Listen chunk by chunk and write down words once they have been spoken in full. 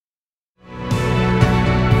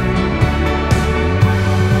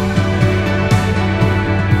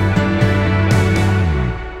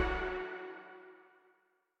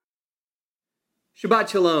Shabbat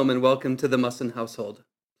Shalom and welcome to the Musson household.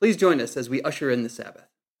 Please join us as we usher in the Sabbath.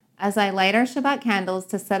 As I light our Shabbat candles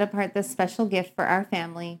to set apart this special gift for our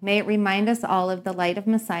family, may it remind us all of the light of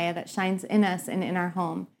Messiah that shines in us and in our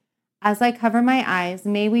home. As I cover my eyes,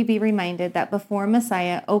 may we be reminded that before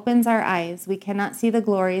Messiah opens our eyes, we cannot see the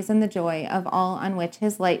glories and the joy of all on which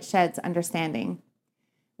his light sheds understanding.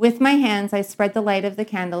 With my hands, I spread the light of the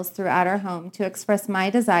candles throughout our home to express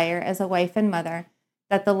my desire as a wife and mother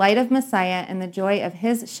that the light of Messiah and the joy of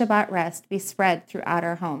his Shabbat rest be spread throughout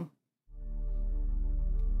our home.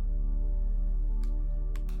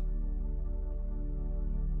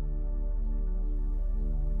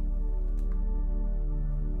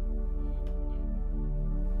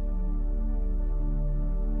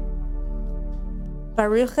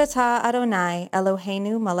 Baruch atah Adonai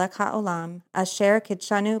Eloheinu melech haolam, asher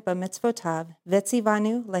kidshanu b'mitzvotav,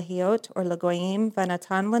 v'tzivanu lehiot or legoyim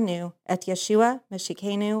v'natan lanu, et Yeshua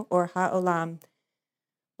Meshikenu or haolam.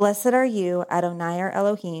 Blessed are you, Adonai our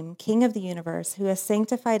Elohim, King of the universe, who has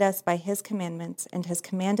sanctified us by his commandments and has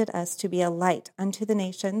commanded us to be a light unto the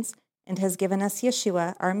nations and has given us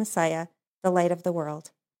Yeshua, our Messiah, the light of the world.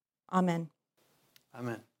 Amen.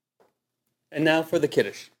 Amen. And now for the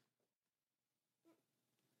Kiddush.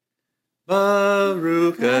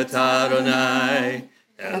 Baruch atah Adonai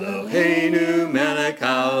Eloheinu melech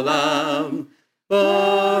haolam,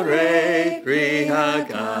 borei pri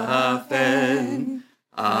hagafen.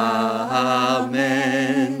 Amen.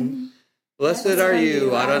 Blessed are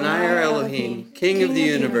you, Adonai our Elohim, King of the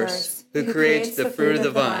universe, who creates the fruit of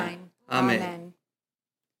the vine. Amen.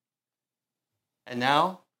 And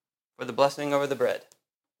now for the blessing over the bread.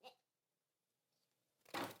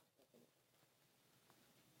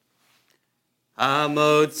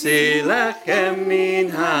 Hamotzi lechem min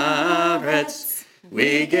haaretz,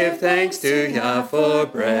 we give thanks to Yah for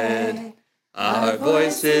bread. Our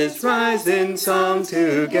voices rise in song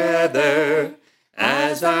together,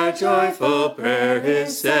 as our joyful prayer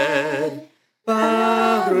is said.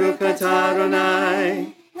 Baruch atah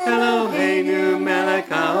Adonai, Eloheinu melech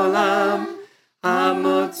haolam,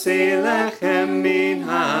 hamotzi lechem min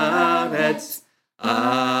haaretz.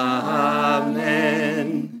 Amen.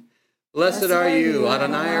 Blessed are you,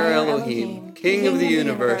 Adonai our Elohim, King of the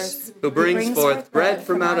universe, who brings forth bread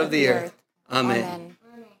from out of the earth. Amen.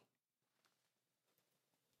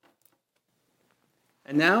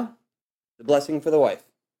 And now, the blessing for the wife.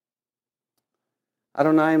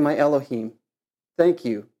 Adonai, my Elohim, thank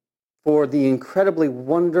you for the incredibly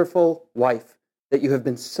wonderful wife that you have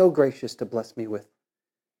been so gracious to bless me with.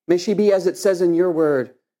 May she be, as it says in your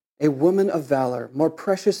word, a woman of valor, more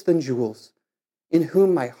precious than jewels, in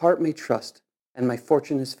whom my heart may trust and my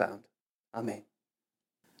fortune is found. Amen.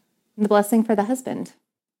 The blessing for the husband.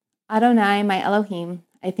 Adonai, my Elohim,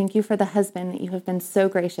 I thank you for the husband that you have been so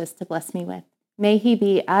gracious to bless me with. May he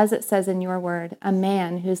be, as it says in your word, a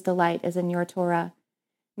man whose delight is in your Torah.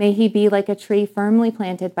 May he be like a tree firmly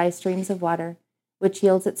planted by streams of water, which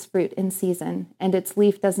yields its fruit in season, and its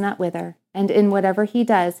leaf does not wither, and in whatever he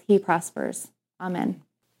does, he prospers. Amen.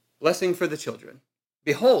 Blessing for the children.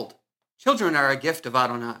 Behold, children are a gift of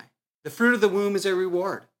Adonai. The fruit of the womb is a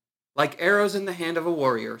reward. Like arrows in the hand of a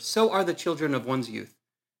warrior, so are the children of one's youth.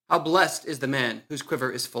 How blessed is the man whose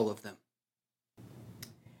quiver is full of them.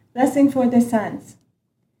 Blessing for the sons.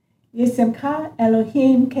 Yisimcha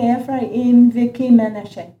Elohim ke'Ephraim v'ki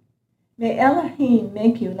Menashe. May Elohim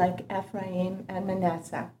make you like Ephraim and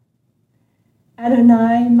Manasseh.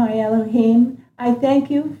 Adonai, my Elohim, I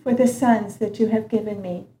thank you for the sons that you have given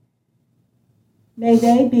me. May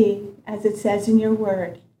they be, as it says in your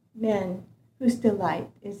word, men whose delight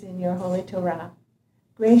is in your holy Torah,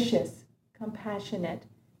 gracious, compassionate,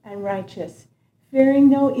 and righteous, fearing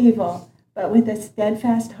no evil, but with a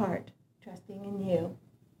steadfast heart, trusting in you.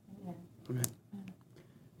 Amen. Amen.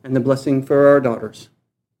 And the blessing for our daughters.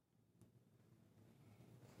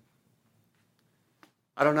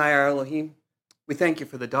 Adonai our Elohim, we thank you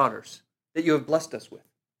for the daughters that you have blessed us with.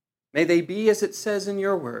 May they be, as it says in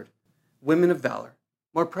your word, women of valor,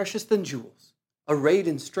 more precious than jewels, arrayed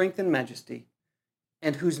in strength and majesty,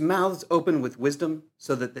 and whose mouths open with wisdom,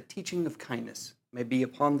 so that the teaching of kindness may be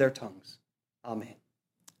upon their tongues. Amen.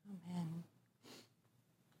 Amen.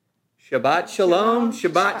 Shabbat shalom,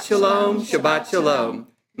 Shabbat shalom, Shabbat shalom.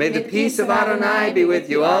 May the peace of Adonai be with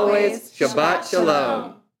you always. Shabbat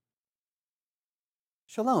shalom.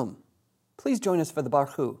 Shalom. Please join us for the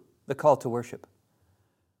Baruch, the call to worship.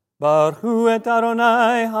 Baruch et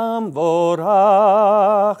Adonai hamvorach.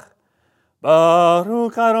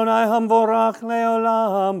 Baruch Adonai hamvorach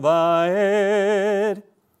leolam vaed.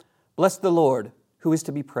 Bless the Lord, who is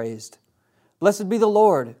to be praised. Blessed be the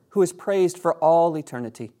Lord, who is praised for all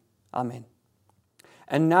eternity. Amen.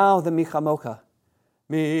 And now the Michamocha.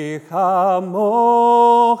 Michamocha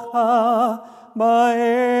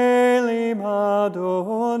ba'elim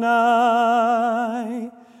Adonai.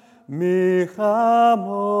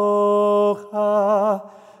 Michamocha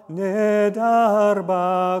nedar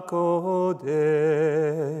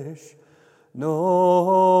ba'kodesh.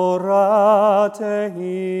 Nora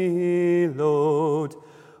tehilot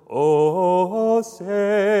osef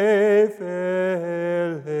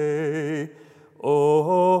elei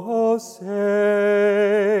osef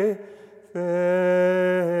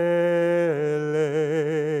elei.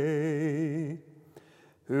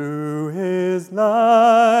 Who is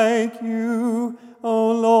like you,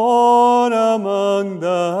 O Lord, among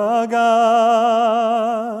the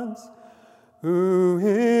gods? Who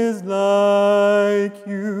is like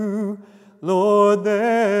you, Lord,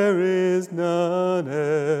 there is none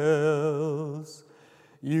else.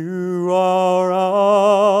 You are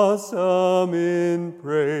awesome in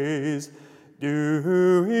praise,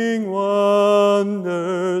 doing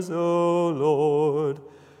wonders, O Lord.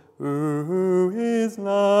 Who is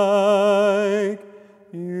like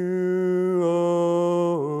you,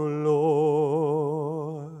 O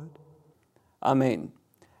Lord? Amen.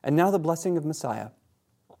 And now the blessing of Messiah.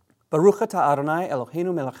 Baruch atah Adonai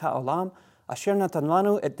Eloheinu melech haolam, asher natan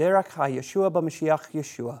lanu et derech ha-Yeshua b'Mashiach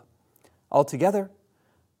Yeshua. Altogether,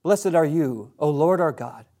 blessed are you, O Lord our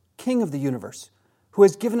God, King of the universe, who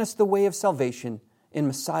has given us the way of salvation in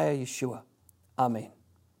Messiah Yeshua. Amen.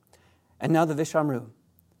 And now the Vishamru.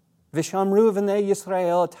 Vishamru v'nei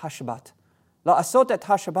Yisrael et ha-Shabbat. La'asot et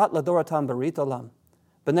ha-Shabbat ladoratam barit olam.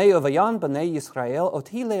 B'nei Ovayan b'nei Yisrael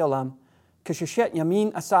oti le'olam. K'sheshet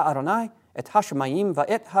yamin asa Adonai et hashemayim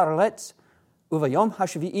va'et haaretz uvayom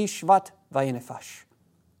hashvi'i shvat va'yinefash.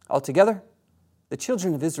 Altogether, the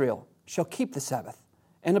children of Israel shall keep the Sabbath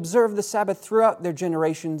and observe the Sabbath throughout their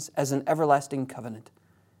generations as an everlasting covenant.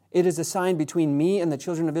 It is a sign between me and the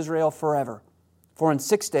children of Israel forever. For in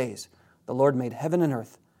 6 days the Lord made heaven and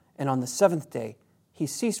earth, and on the 7th day he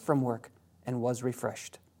ceased from work and was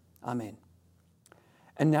refreshed. Amen.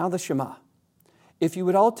 And now the Shema. If you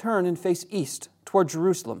would all turn and face east toward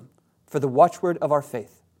Jerusalem for the watchword of our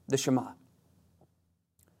faith, the Shema.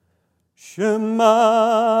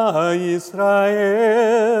 Shema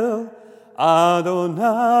Yisrael, Adonai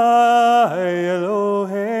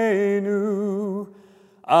Eloheinu,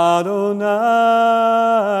 Adonai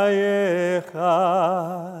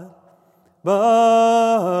Echad,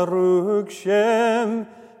 Baruch Shem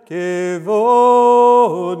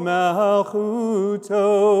Kevod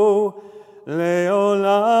Malchuto,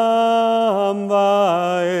 Leolam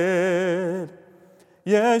Vaed.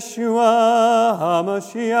 Yeshua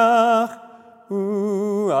HaMashiach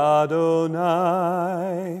Hu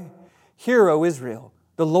Adonai. Hear, O Israel,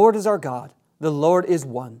 the Lord is our God, the Lord is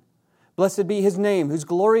one. Blessed be his name, whose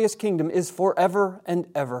glorious kingdom is forever and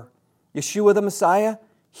ever. Yeshua the Messiah,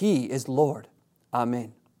 he is Lord.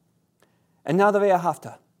 Amen. And now the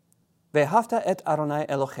Ve'ahavta. Ve'ahavta et Adonai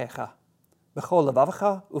Elohecha. B'chol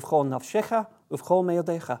levavcha, uv'chol nafshecha, uv'chol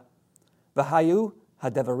meyodecha. V'hayu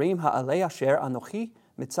hadevarim ha'alei asher anochi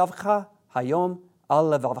mitzavcha hayom al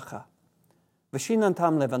levavcha.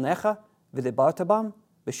 V'shinantam levanecha, v'dibarta bam,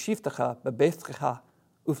 v'shivtecha b'beitchecha,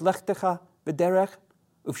 uv'lechtecha v'derech,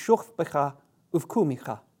 uv'shuchbecha,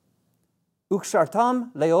 uv'kumicha.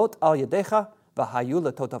 Ukshartam leot al yedecha, v'hayu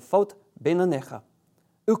letotafot beinanecha.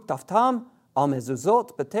 Uktaftam al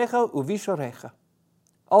mezuzot betecha uvishorecha.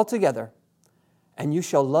 Altogether, and you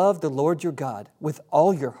shall love the Lord your God with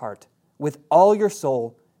all your heart, with all your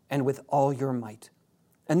soul, and with all your might.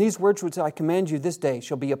 And these words which I command you this day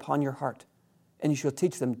shall be upon your heart, and you shall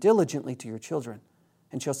teach them diligently to your children,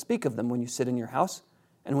 and shall speak of them when you sit in your house,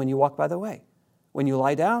 and when you walk by the way, when you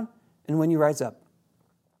lie down, and when you rise up.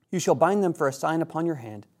 You shall bind them for a sign upon your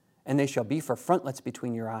hand, and they shall be for frontlets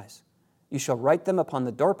between your eyes. You shall write them upon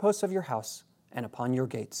the doorposts of your house and upon your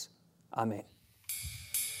gates. Amen.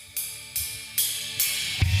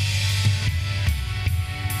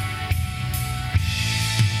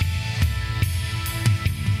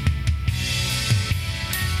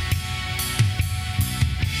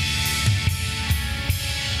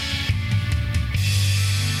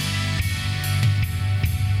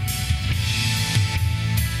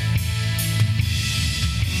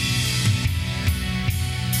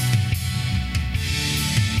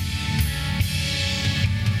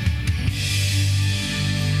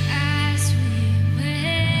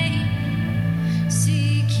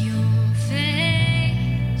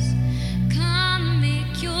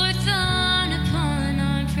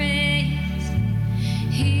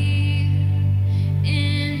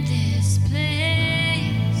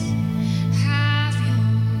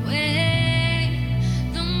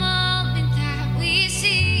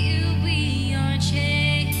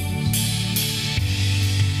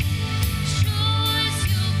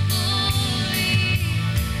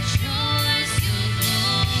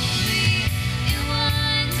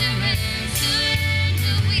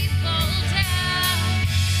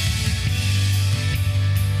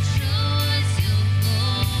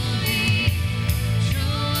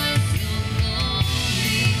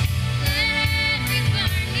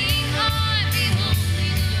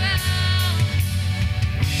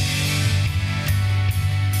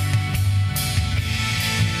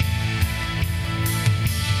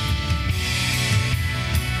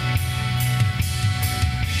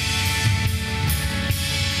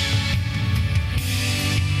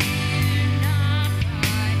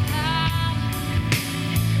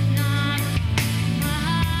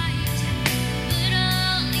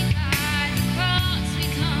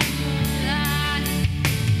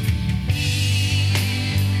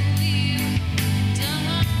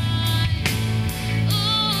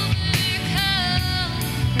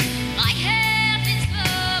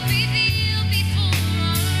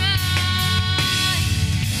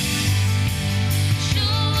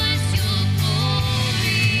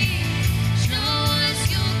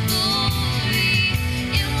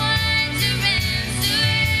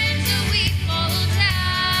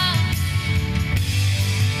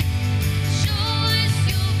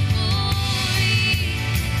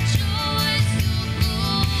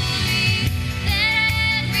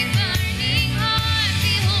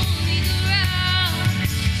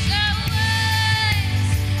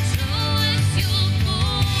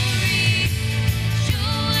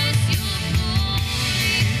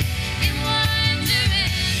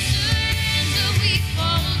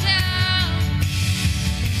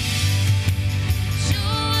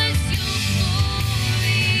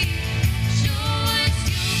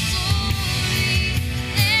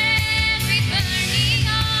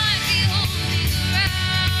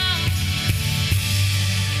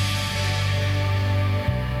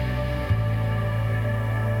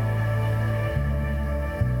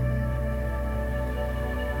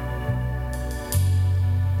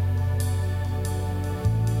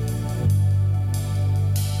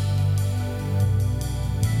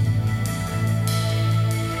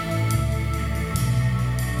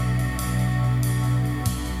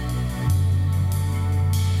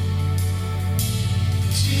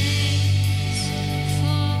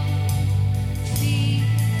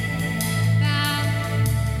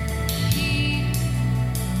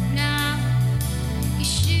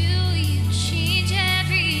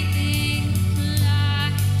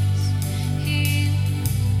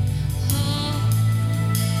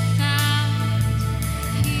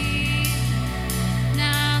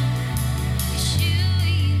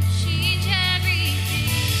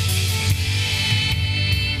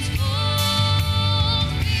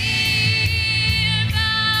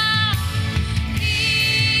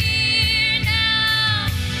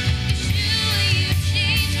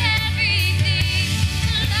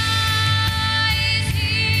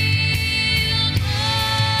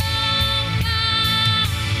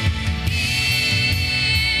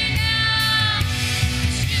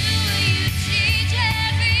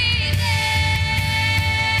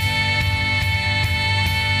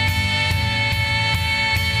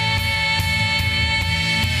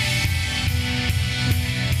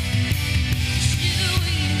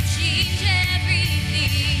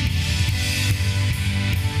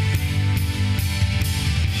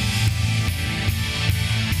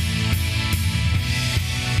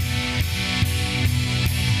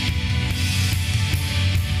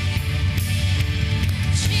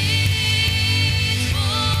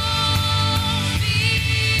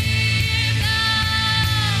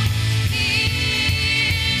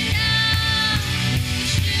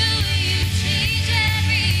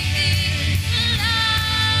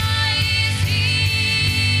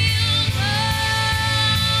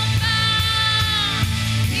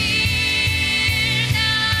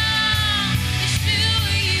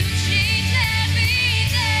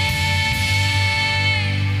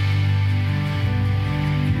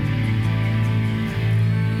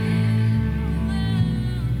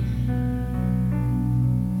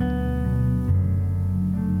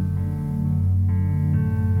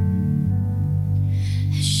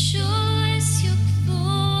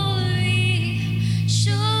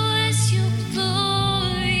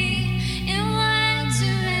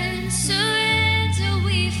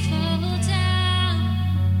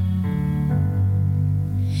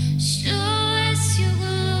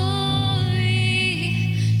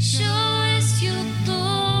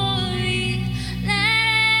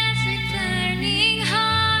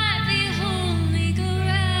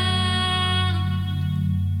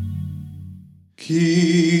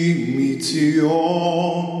 כי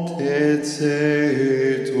מציון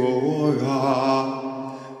תצא תורה,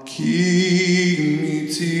 כי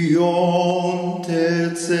מציון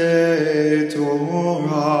תצא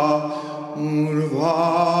תורה,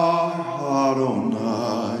 ודבר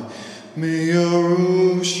אדוני מירושלים.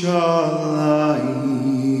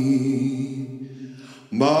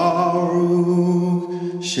 ברוך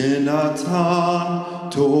שנתן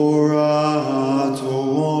תורה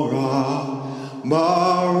תורה,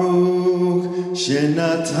 ברוך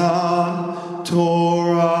שנתן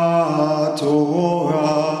תורה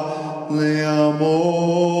תורה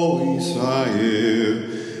לעמו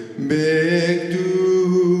ישראל בקדושתו.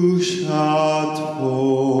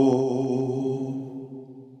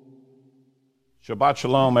 Shabbat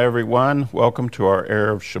Shalom, everyone. Welcome to our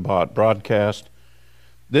Erev Shabbat broadcast.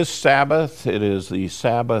 This Sabbath, it is the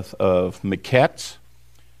Sabbath of Miketz,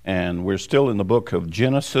 and we're still in the book of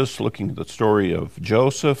Genesis, looking at the story of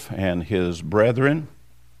Joseph and his brethren.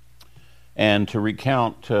 And to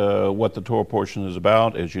recount what the Torah portion is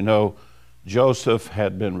about, as you know, Joseph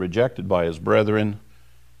had been rejected by his brethren.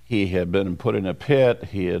 He had been put in a pit.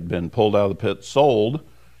 He had been pulled out of the pit, sold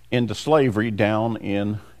into slavery down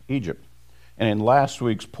in Egypt. And in last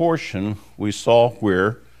week's portion, we saw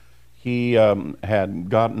where he had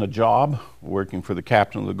gotten a job working for the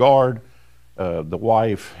captain of the guard. The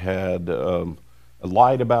wife had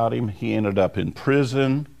lied about him. He ended up in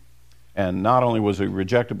prison. And not only was he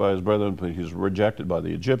rejected by his brethren, but he was rejected by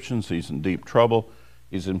the Egyptians. He's in deep trouble.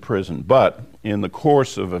 He's in prison. But in the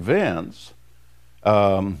course of events,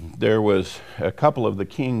 there was a couple of the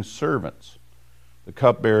king's servants, the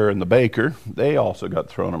cupbearer and the baker. They also got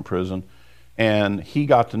thrown in prison. And he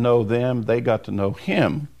got to know them. They got to know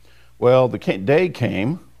him. Well, the day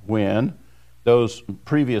came when those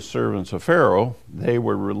previous servants of Pharaoh, they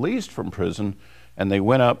were released from prison, and they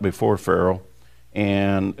went up before Pharaoh.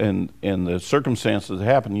 And the circumstances that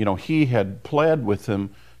happened, you know, he had pled with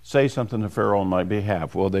them, say something to Pharaoh on my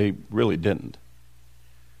behalf. Well, they really didn't.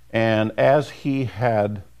 And as he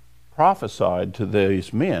had prophesied to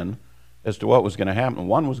these men as to what was going to happen,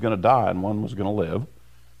 one was going to die and one was going to live,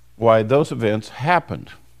 why, those events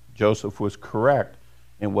happened. Joseph was correct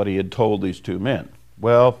in what he had told these two men.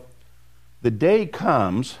 Well, the day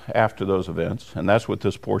comes after those events, and that's what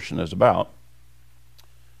this portion is about.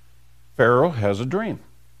 Pharaoh has a dream.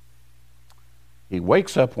 He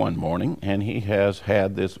wakes up one morning, and he has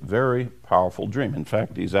had this very powerful dream. In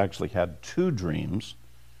fact, he's actually had two dreams,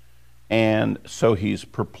 and so he's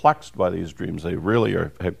perplexed by these dreams. They really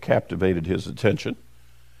have captivated his attention.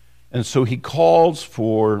 And so he calls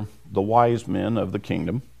for the wise men of the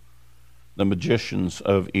kingdom, the magicians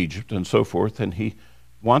of Egypt and so forth, and he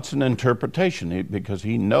wants an interpretation because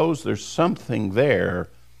he knows there's something there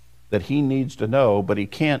that he needs to know, but he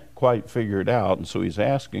can't quite figure it out, and so he's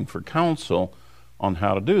asking for counsel on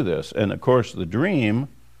how to do this. And of course, the dream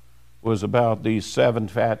was about these 7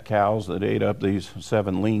 fat cows that ate up these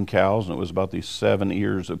 7 lean cows, and it was about these 7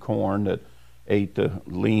 ears of corn that ate the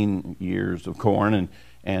lean ears of corn,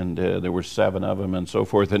 and there were 7 of them and so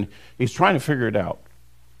forth, and he's trying to figure it out.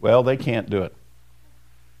 Well, they can't do it.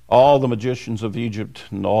 All the magicians of Egypt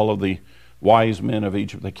and all of the wise men of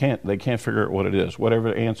Egypt, they can't figure out what it is.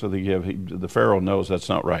 Whatever answer they give, the Pharaoh knows that's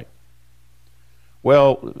not right.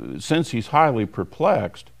 Well, since he's highly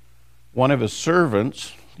perplexed, one of his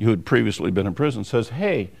servants, who had previously been in prison, says,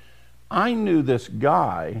 hey, I knew this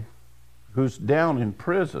guy who's down in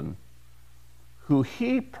prison, who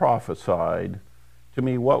he prophesied to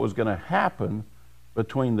me what was going to happen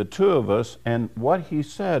between the two of us, and what he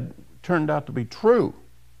said turned out to be true.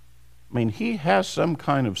 I mean, he has some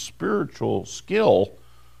kind of spiritual skill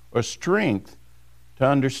or strength to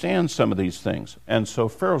understand some of these things. And so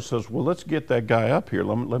Pharaoh says, well, let's get that guy up here.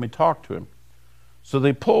 Let me talk to him. So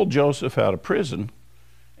they pull Joseph out of prison,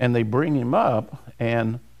 and they bring him up,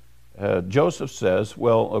 and Joseph says,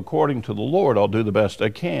 well, according to the Lord, I'll do the best I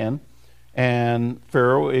can. And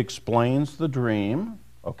Pharaoh explains the dream,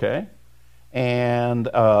 okay? And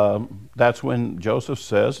that's when Joseph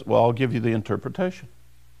says, well, I'll give you the interpretation.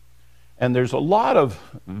 And there's a lot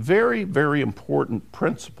of very, very important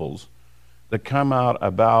principles that come out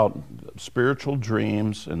about spiritual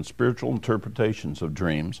dreams and spiritual interpretations of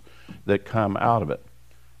dreams that come out of it.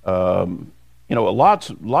 You know,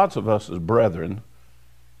 lots of us as brethren,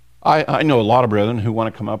 I know a lot of brethren who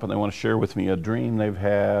want to come up and they want to share with me a dream they've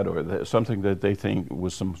had or something that they think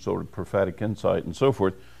was some sort of prophetic insight and so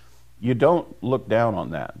forth. You don't look down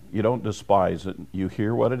on that. You don't despise it. You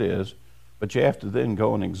hear what it is, but you have to then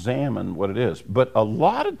go and examine what it is. But a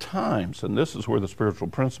lot of times, and this is where the spiritual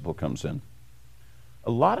principle comes in,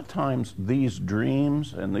 A lot of times these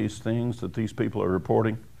dreams and these things that these people are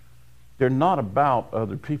reporting, they're not about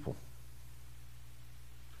other people.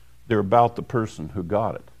 They're about the person who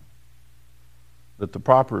got it. That the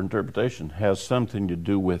proper interpretation has something to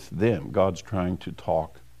do with them. God's trying to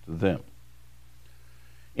talk to them.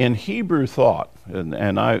 In Hebrew thought,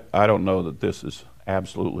 and I don't know that this is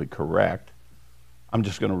absolutely correct, I'm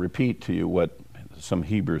just going to repeat to you what some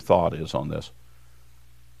Hebrew thought is on this.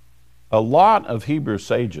 A lot of Hebrew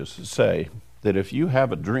sages say that if you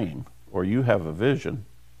have a dream or you have a vision,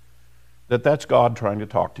 that's God trying to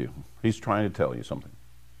talk to you. He's trying to tell you something.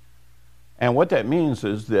 And what that means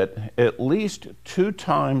is that at least 2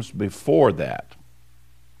 times before that,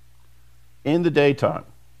 in the daytime,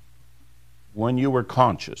 when you were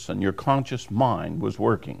conscious and your conscious mind was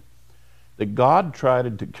working, that God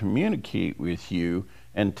tried to communicate with you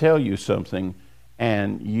and tell you something,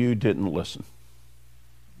 and you didn't listen.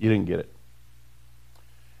 You didn't get it.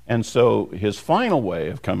 And so his final way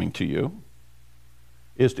of coming to you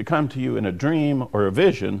is to come to you in a dream or a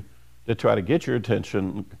vision to try to get your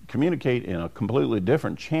attention, communicate in a completely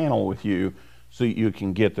different channel with you so you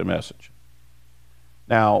can get the message.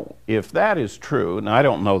 Now, if that is true, and I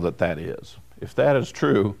don't know that that is, if that is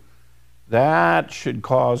true, that should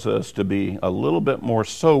cause us to be a little bit more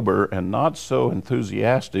sober and not so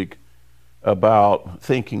enthusiastic about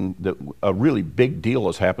thinking that a really big deal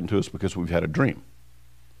has happened to us because we've had a dream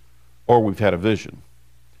or we've had a vision.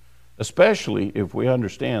 Especially if we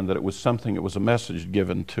understand that it was something, it was a message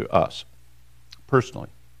given to us personally.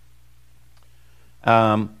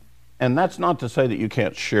 And that's not to say that you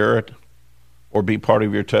can't share it or be part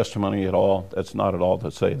of your testimony at all. That's not at all to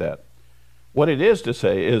say that. What it is to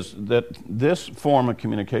say is that this form of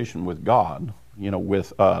communication with God,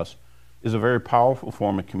 with us, is a very powerful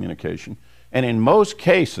form of communication. And in most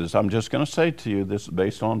cases, I'm just going to say to you, this is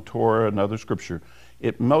based on Torah and other scripture,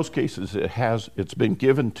 in most cases it's been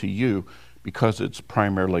given to you because it's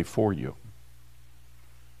primarily for you.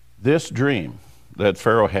 This dream that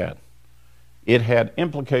Pharaoh had, it had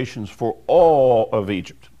implications for all of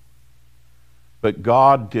Egypt. But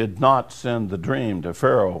God did not send the dream to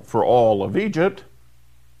Pharaoh for all of Egypt.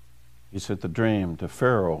 He sent the dream to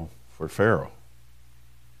Pharaoh for Pharaoh.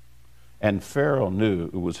 And Pharaoh knew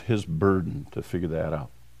it was his burden to figure that out.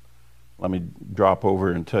 Let me drop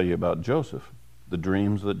over and tell you about Joseph, the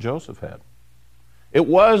dreams that Joseph had. It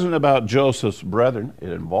wasn't about Joseph's brethren. It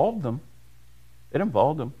involved them. It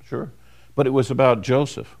involved them, sure. But it was about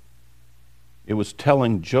Joseph. It was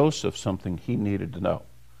telling Joseph something he needed to know.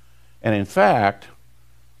 And in fact,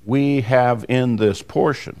 we have in this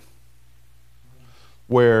portion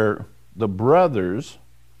where the brothers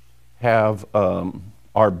have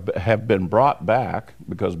been brought back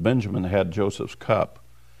because Benjamin had Joseph's cup,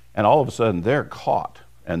 and all of a sudden they're caught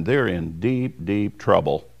and they're in deep, deep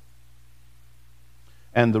trouble.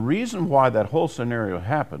 And the reason why that whole scenario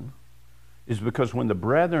happened is because when the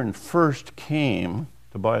brethren first came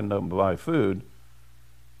to buy food,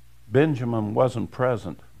 Benjamin wasn't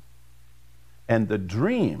present. And the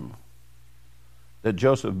dream that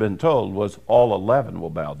Joseph had been told was all 11 will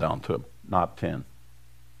bow down to him, not 10.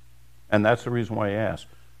 And that's the reason why he asked,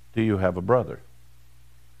 do you have a brother?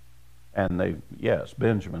 And yes,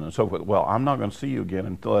 Benjamin and so forth. Well, I'm not going to see you again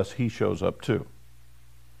unless he shows up too.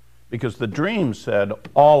 Because the dream said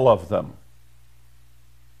all of them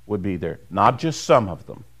would be there, not just some of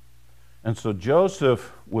them. And so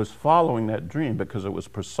Joseph was following that dream because it was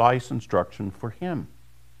precise instruction for him.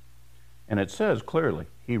 And it says clearly,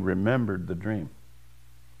 he remembered the dream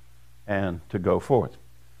and to go forth.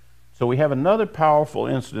 So we have another powerful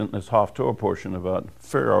incident in this Haftorah portion about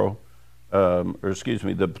Pharaoh,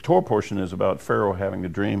 the Torah portion is about Pharaoh having a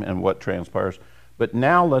dream and what transpires. But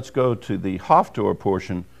now let's go to the Haftorah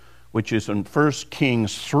portion, which is in 1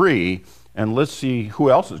 Kings 3, and let's see who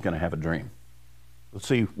else is going to have a dream. Let's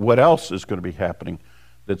see what else is going to be happening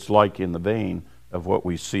that's like in the vein of what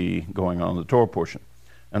we see going on in the Torah portion.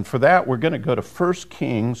 And for that, we're going to go to 1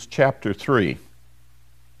 Kings chapter 3.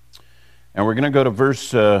 And we're going to go to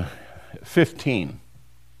verse 15.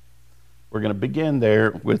 We're going to begin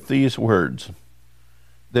there with these words.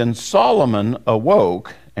 Then Solomon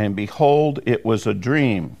awoke, and behold, it was a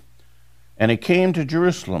dream. And he came to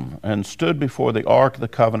Jerusalem, and stood before the ark of the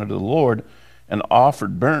covenant of the Lord, and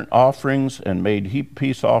offered burnt offerings, and made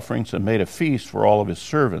peace offerings, and made a feast for all of his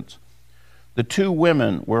servants. The 2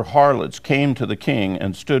 women were harlots, came to the king,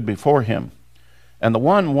 and stood before him. And the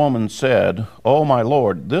one woman said, O my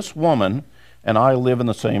lord, this woman and I live in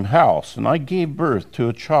the same house, and I gave birth to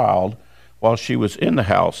a child while she was in the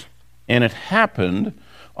house. And it happened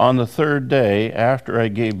on the 3rd day after I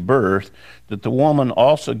gave birth that the woman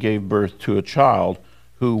also gave birth to a child,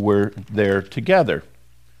 who were there together.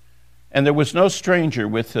 And there was no stranger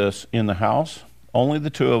with us in the house, only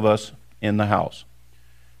the two of us in the house.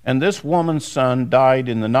 And this woman's son died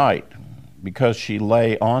in the night because she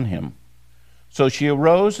lay on him. So she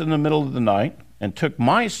arose in the middle of the night and took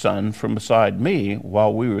my son from beside me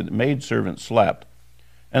while the maidservant slept,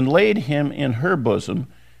 and laid him in her bosom,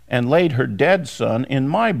 and laid her dead son in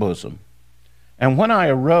my bosom. And when I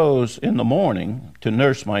arose in the morning to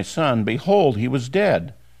nurse my son, behold, he was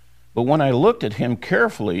dead. But when I looked at him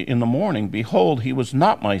carefully in the morning, behold, he was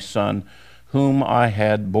not my son, whom I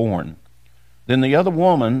had born. Then the other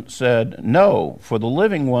woman said, No, for the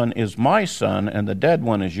living one is my son, and the dead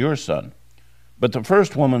one is your son. But the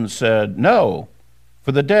first woman said, No,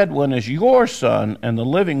 for the dead one is your son, and the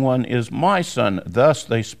living one is my son. Thus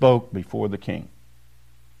they spoke before the king.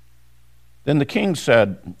 Then the king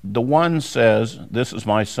said, The one says, This is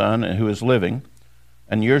my son who is living,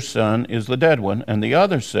 and your son is the dead one. And the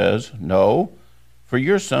other says, No, for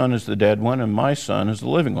your son is the dead one, and my son is the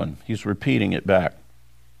living one. He's repeating it back.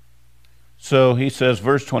 So he says,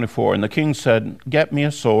 verse 24, And the king said, Get me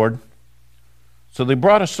a sword. So they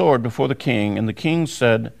brought a sword before the king, and the king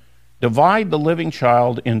said, Divide the living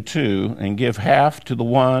child in two, and give half to the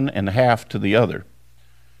one and half to the other.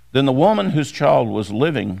 Then the woman whose child was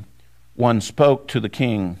living one spoke to the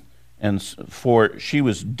king, and for she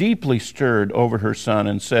was deeply stirred over her son,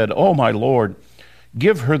 and said, O my lord,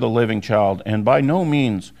 give her the living child, and by no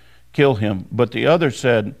means kill him. But the other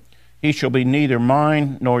said, He shall be neither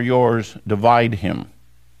mine nor yours, divide him.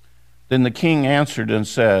 Then the king answered and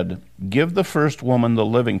said, Give the first woman the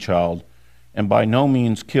living child, and by no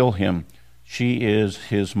means kill him. She is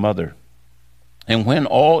his mother. And when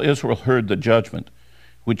all Israel heard the judgment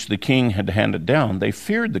which the king had handed down, they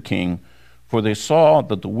feared the king, for they saw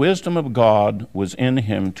that the wisdom of God was in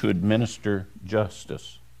him to administer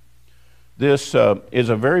justice. This is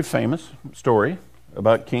a very famous story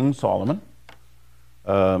about King Solomon.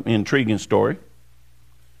 Intriguing story.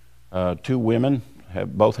 Two women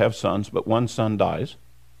both have sons, but one son dies.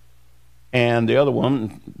 And the other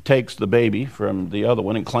one takes the baby from the other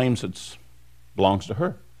one and claims it belongs to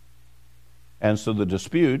her. And so the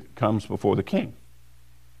dispute comes before the king.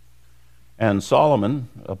 And Solomon,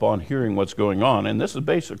 upon hearing what's going on, and this is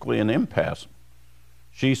basically an impasse.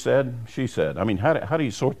 She said. I mean, how do you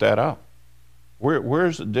sort that out?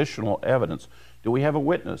 Where's additional evidence? Do we have a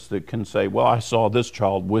witness that can say, well, I saw this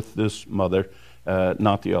child with this mother,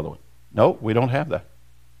 not the other one? No, we don't have that.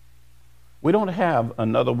 We don't have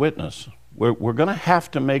another witness. We're going to have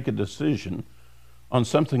to make a decision on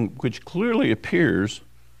something which clearly appears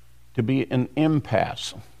to be an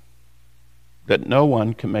impasse that no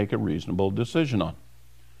one can make a reasonable decision on.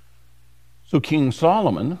 So King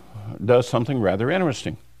Solomon does something rather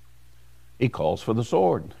interesting. He calls for the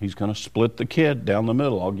sword. He's going to split the kid down the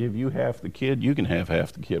middle. I'll give you half the kid, you can have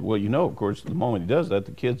half the kid. Well, you know, of course, the moment he does that,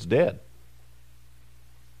 the kid's dead.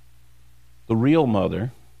 The real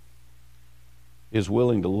mother is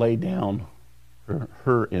willing to lay down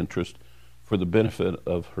her interest for the benefit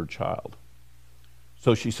of her child.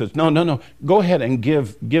 So she says, no, go ahead and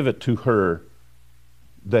give it to her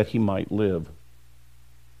that he might live.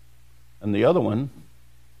 And the other one,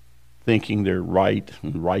 thinking they're right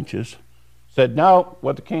and righteous, said, no,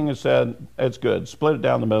 what the king has said, it's good. Split it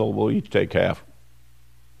down the middle, we'll each take half.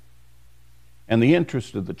 And the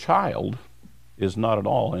interest of the child is not at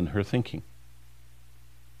all in her thinking.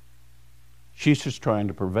 She's just trying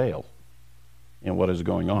to prevail in what is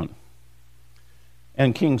going on.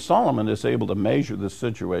 And King Solomon is able to measure this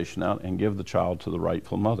situation out and give the child to the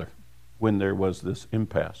rightful mother when there was this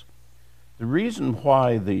impasse. The reason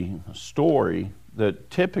why the story,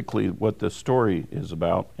 that typically what this story is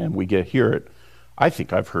about, and we hear it, I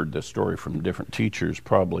think I've heard this story from different teachers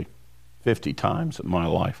probably 50 times in my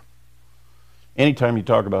life. Anytime you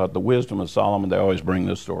talk about the wisdom of Solomon, they always bring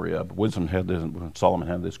this story up. Solomon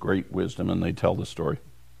had this great wisdom, and they tell the story.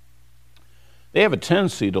 They have a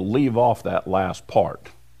tendency to leave off that last part.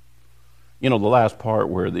 You know, the last part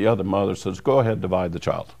where the other mother says, go ahead, divide the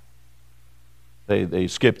child. They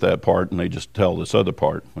skip that part, and they just tell this other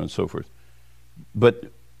part, and so forth.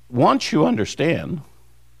 But once you understand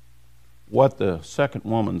what the second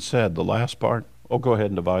woman said, the last part, oh, go ahead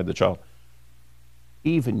and divide the child,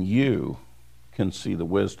 even you can see the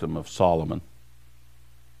wisdom of Solomon.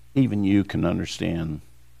 Even you can understand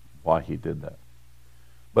why he did that.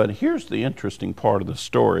 But here's the interesting part of the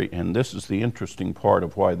story, and this is the interesting part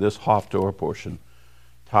of why this Haftorah portion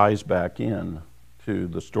ties back in to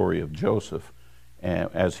the story of Joseph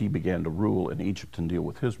as he began to rule in Egypt and deal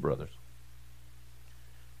with his brothers.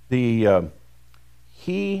 He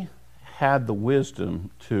had the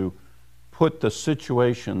wisdom to put the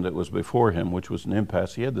situation that was before him, which was an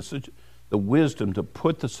impasse, he had the wisdom to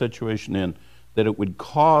put the situation in that it would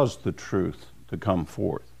cause the truth to come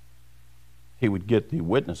forth. He would get the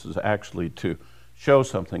witnesses actually to show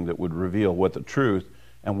something that would reveal what the truth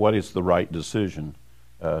and what is the right decision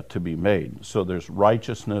to be made. So there's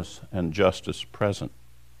righteousness and justice present.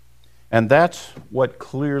 And that's what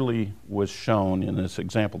clearly was shown in this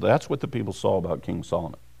example. That's what the people saw about King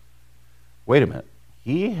Solomon. Wait a minute.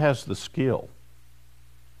 He has the skill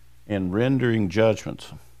in rendering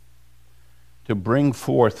judgments to bring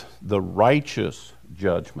forth the righteous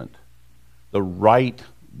judgment, the right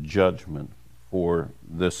judgment for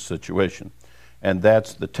this situation. And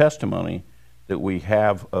that's the testimony that we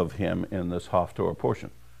have of him in this Haftorah portion.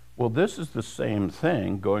 Well, this is the same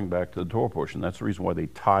thing going back to the Torah portion. That's the reason why they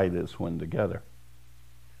tie this one together.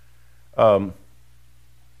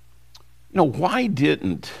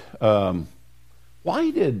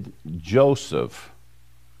 Why did Joseph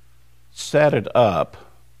set it up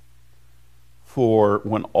for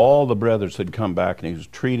when all the brothers had come back and he was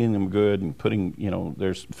treating them good and putting,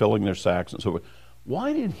 filling their sacks and so forth?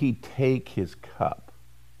 Why did he take his cup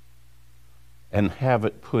and have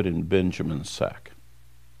it put in Benjamin's sack?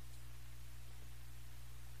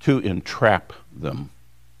 To entrap them.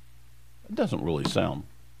 It doesn't really sound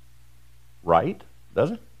right,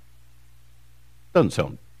 does it? Doesn't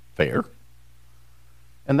sound fair.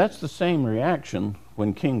 And that's the same reaction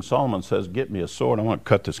when King Solomon says, get me a sword, I want to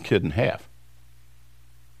cut this kid in half.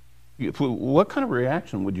 What kind of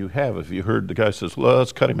reaction would you have if you heard the guy says, well,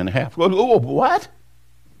 let's cut him in half? Oh, what?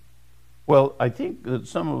 Well, I think that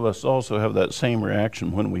some of us also have that same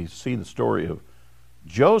reaction when we see the story of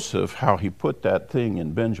Joseph, how he put that thing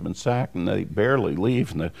in Benjamin's sack and they barely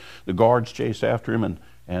leave and the guards chase after him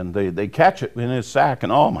and they catch it in his sack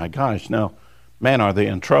and oh my gosh, now, man, are they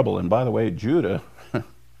in trouble. And by the way, Judah,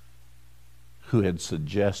 who had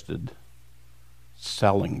suggested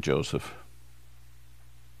selling Joseph,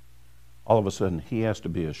 all of a sudden he has to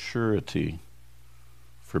be a surety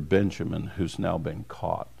for Benjamin, who's now been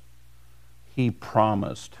caught. He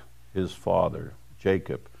promised his father,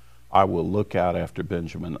 Jacob, I will look out after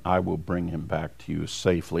Benjamin. I will bring him back to you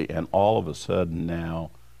safely. And all of a sudden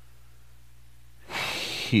now,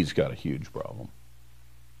 he's got a huge problem.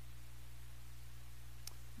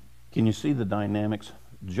 Can you see the dynamics?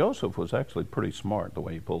 Joseph was actually pretty smart the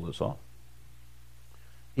way he pulled this off.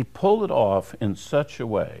 He pulled it off in such a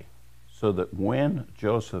way so that when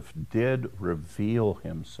Joseph did reveal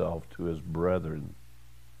himself to his brethren,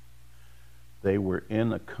 they were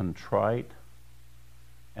in a contrite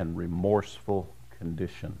and remorseful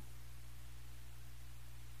condition.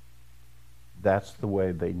 That's the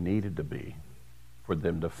way they needed to be for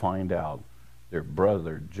them to find out their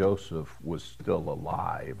brother Joseph was still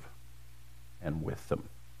alive and with them.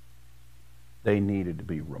 They needed to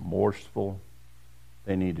be remorseful.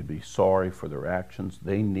 They needed to be sorry for their actions.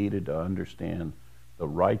 They needed to understand the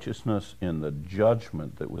righteousness in the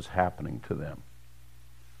judgment that was happening to them.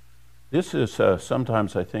 This is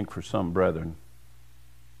sometimes, I think, for some brethren,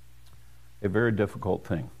 a very difficult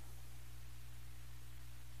thing.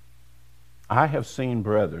 I have seen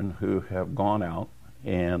brethren who have gone out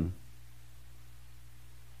and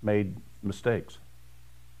made mistakes.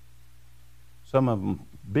 Some of them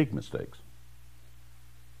big mistakes.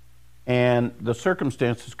 And the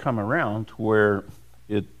circumstances come around where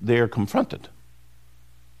they are confronted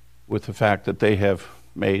with the fact that they have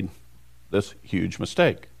made this huge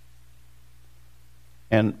mistake.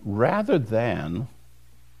 And rather than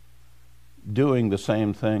doing the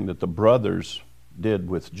same thing that the brothers did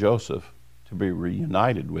with Joseph to be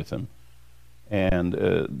reunited with him, and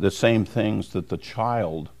the same things that the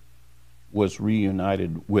child was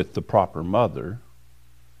reunited with the proper mother,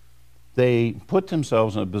 they put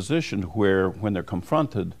themselves in a position where when they're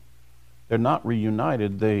confronted, they're not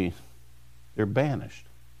reunited, they're banished.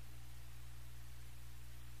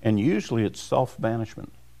 And usually it's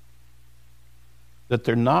self-banishment. That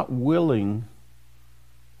they're not willing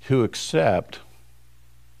to accept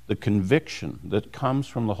the conviction that comes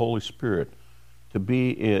from the Holy Spirit to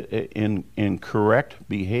be in correct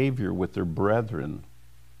behavior with their brethren.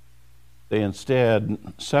 They instead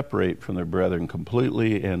separate from their brethren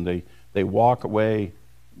completely, and they walk away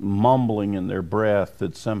mumbling in their breath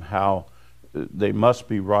that somehow they must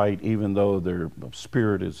be right even though their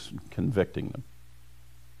spirit is convicting them.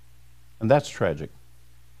 And that's tragic.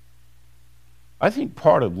 I think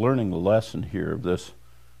part of learning the lesson here of this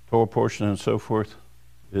Torah portion and so forth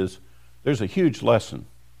is there's a huge lesson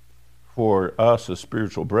for us as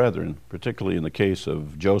spiritual brethren, particularly in the case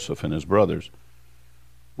of Joseph and his brothers.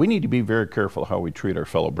 We need to be very careful how we treat our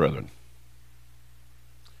fellow brethren.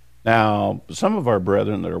 Now, some of our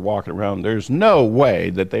brethren that are walking around, there's no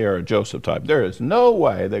way that they are a Joseph type. There is no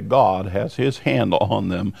way that God has his hand on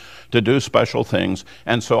them to do special things.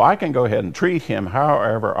 And so I can go ahead and treat him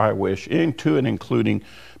however I wish, into and including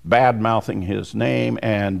bad-mouthing his name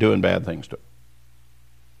and doing bad things to him.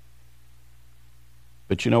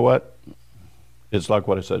 But you know what? It's like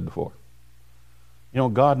what I said before. You know,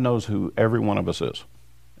 God knows who every one of us is.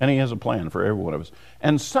 And he has a plan for every one of us.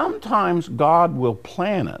 And sometimes God will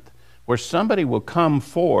plan it where somebody will come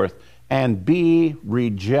forth and be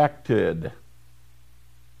rejected,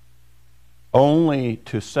 only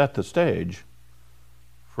to set the stage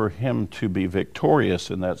for him to be victorious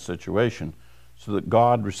in that situation, so that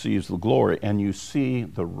God receives the glory and you see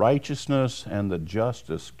the righteousness and the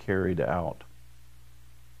justice carried out.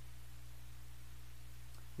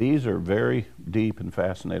 These are very deep and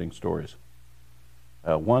fascinating stories.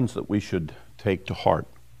 Ones that we should take to heart.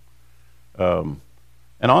 And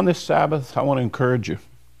on this Sabbath, I want to encourage you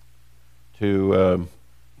to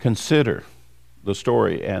consider the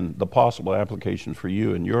story and the possible applications for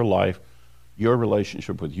you in your life, your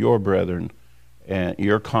relationship with your brethren, and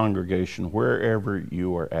your congregation, wherever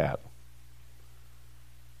you are at.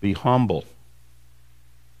 Be humble.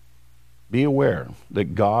 Be aware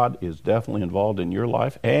that God is definitely involved in your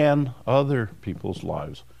life and other people's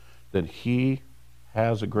lives, that he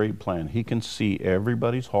has a great plan. He can see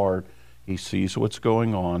everybody's heart. He sees what's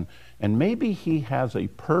going on. And maybe he has a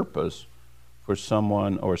purpose for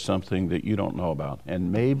someone or something that you don't know about.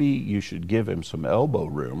 And maybe you should give him some elbow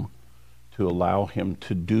room to allow him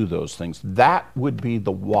to do those things. That would be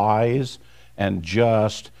the wise and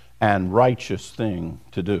just and righteous thing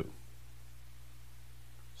to do.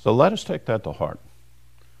 So let us take that to heart.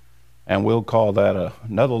 And we'll call that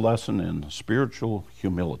another lesson in spiritual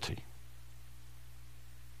humility.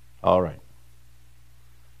 All right.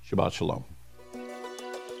 Shabbat Shalom.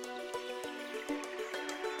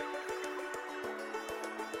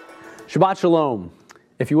 Shabbat Shalom.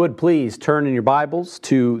 If you would, please turn in your Bibles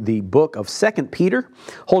to the book of 2 Peter.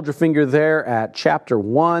 Hold your finger there at chapter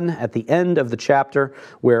 1, at the end of the chapter,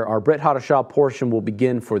 where our Brit Hadashah portion will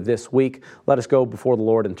begin for this week. Let us go before the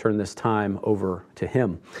Lord and turn this time over to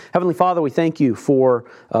Him. Heavenly Father, we thank you for,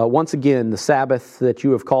 once again, the Sabbath that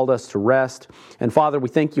you have called us to rest. And Father, we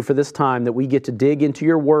thank you for this time that we get to dig into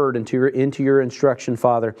your word, into your instruction,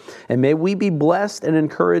 Father. And may we be blessed and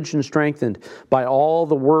encouraged and strengthened by all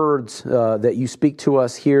the words that you speak to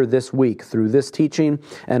us here this week through this teaching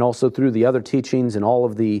and also through the other teachings and all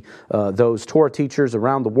of the those Torah teachers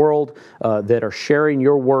around the world that are sharing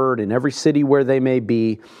your word in every city where they may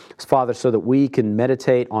be, Father, so that we can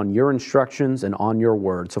meditate on your instructions and on your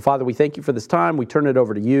word. So, Father, we thank you for this time. We turn it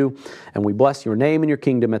over to you, and we bless your name and your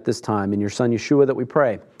kingdom at this time. In your Son, Yeshua, that we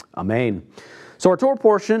pray. Amen. So our Torah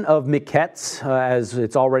portion of Miketz, as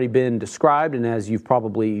it's already been described and as you've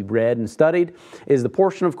probably read and studied, is the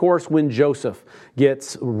portion, of course, when Joseph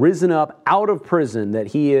gets risen up out of prison, that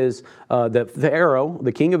he is, that Pharaoh,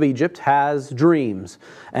 the king of Egypt, has dreams.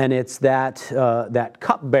 And it's that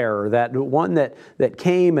cupbearer, that one that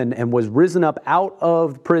came and was risen up out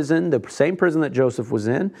of prison, the same prison that Joseph was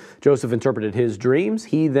in. Joseph interpreted his dreams.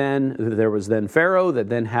 There was then Pharaoh that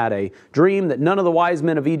then had a dream that none of the wise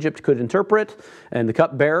men of Egypt could interpret. And the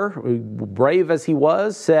cupbearer, brave as he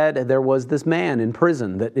was, said, there was this man in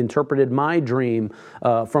prison that interpreted my dream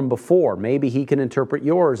from before. Maybe he can interpret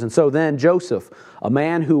yours. And so then Joseph, a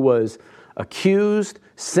man who was accused,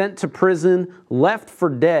 sent to prison, left for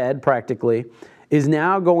dead practically, is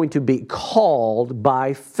now going to be called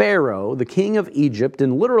by Pharaoh, the king of Egypt,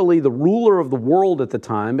 and literally the ruler of the world at the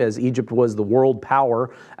time, as Egypt was the world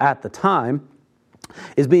power at the time,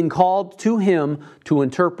 is being called to him to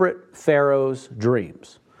interpret Pharaoh's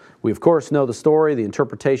dreams. We, of course, know the story, the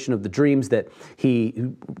interpretation of the dreams, that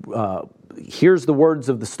he hears the words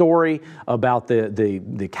of the story about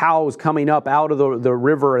the cows coming up out of the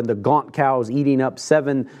river and the gaunt cows eating up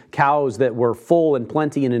 7 cows that were full and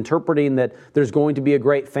plenty, and interpreting that there's going to be a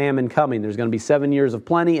great famine coming. There's going to be 7 years of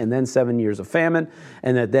plenty and then 7 years of famine,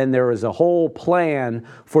 and that then there is a whole plan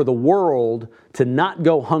for the world to not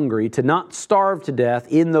go hungry, to not starve to death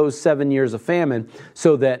in those 7 years of famine,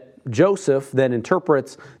 so that Joseph then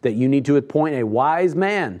interprets that you need to appoint a wise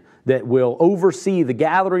man that will oversee the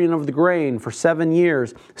gathering of the grain for 7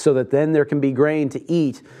 years, so that then there can be grain to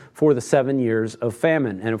eat for the 7 years of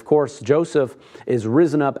famine. And of course, Joseph is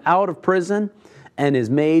risen up out of prison and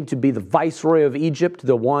is made to be the viceroy of Egypt,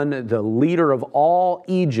 the leader of all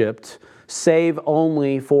Egypt, save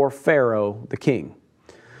only for Pharaoh the king.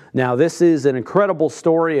 Now, this is an incredible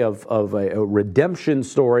story of a redemption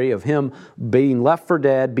story of him being left for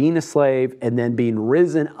dead, being a slave, and then being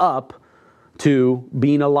risen up to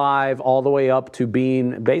being alive, all the way up to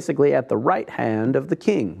being basically at the right hand of the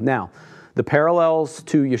king. Now, the parallels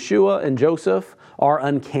to Yeshua and Joseph are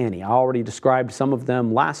uncanny. I already described some of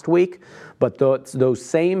them last week, but those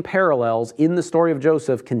same parallels in the story of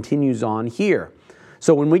Joseph continues on here.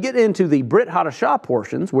 So when we get into the Brit Hadashah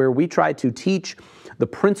portions, where we try to teach the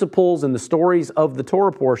principles and the stories of the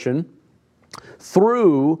Torah portion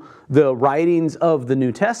through the writings of the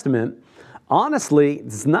New Testament, honestly,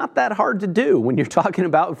 it's not that hard to do when you're talking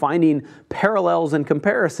about finding parallels and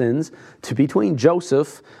comparisons between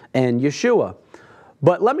Joseph and Yeshua.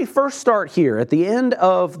 But let me first start here. At the end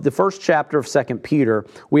of the first chapter of 2 Peter,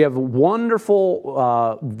 we have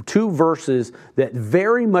wonderful 2 verses that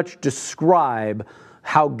very much describe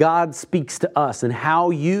how God speaks to us and how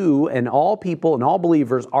you and all people and all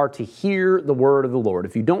believers are to hear the word of the Lord.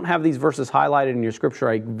 If you don't have these verses highlighted in your scripture,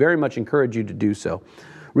 I very much encourage you to do so.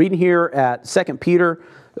 Reading here at 2 Peter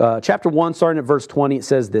chapter 1, starting at verse 20, it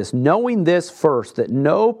says this: "Knowing this first, that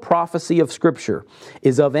no prophecy of Scripture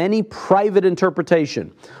is of any private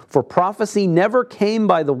interpretation. For prophecy never came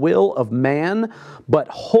by the will of man, but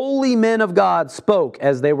holy men of God spoke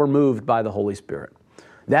as they were moved by the Holy Spirit."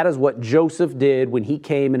 That is what Joseph did when he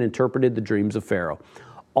came and interpreted the dreams of Pharaoh.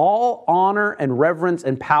 All honor and reverence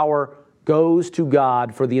and power goes to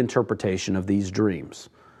God for the interpretation of these dreams.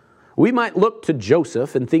 We might look to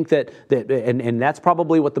Joseph and think that that's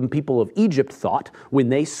probably what the people of Egypt thought when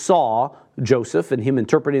they saw Joseph and him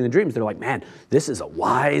interpreting the dreams. They're like, man, this is a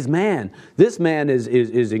wise man. This man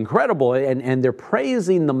is incredible. And they're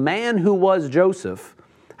praising the man who was Joseph.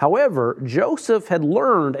 However, Joseph had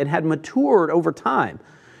learned and had matured over time.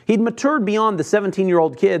 He'd matured beyond the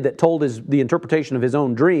 17-year-old kid that told the interpretation of his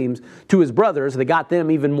own dreams to his brothers. They got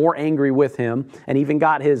them even more angry with him, and even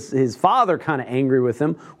got his father kind of angry with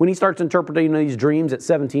him when he starts interpreting these dreams at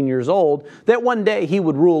 17 years old, that one day he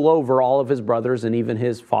would rule over all of his brothers and even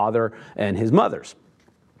his father and his mothers.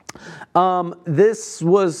 This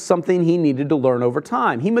was something he needed to learn over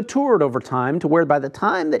time. He matured over time to where by the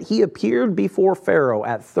time that he appeared before Pharaoh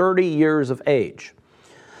at 30 years of age,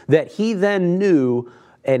 that he then knew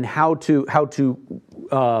and how to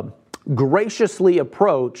graciously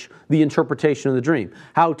approach the interpretation of the dream,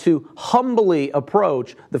 how to humbly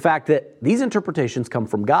approach the fact that these interpretations come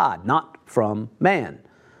from God, not from man.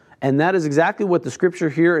 And that is exactly what the scripture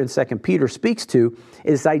here in 2 Peter speaks to,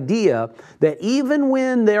 is this idea that even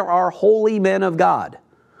when there are holy men of God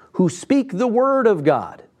who speak the word of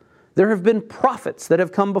God, there have been prophets that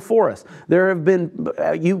have come before us. There have been,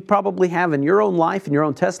 you probably have in your own life, in your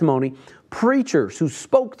own testimony, preachers who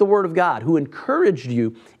spoke the word of God, who encouraged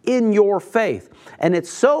you in your faith. And it's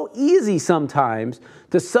so easy sometimes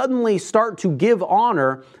to suddenly start to give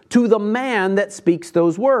honor to the man that speaks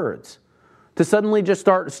those words. To suddenly just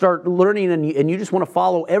start learning, and you just want to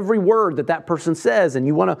follow every word that person says, and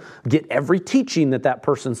you want to get every teaching that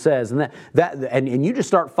person says, and you just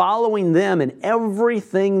start following them in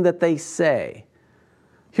everything that they say.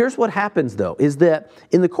 Here's what happens, though, is that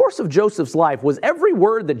in the course of Joseph's life, was every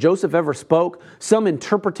word that Joseph ever spoke some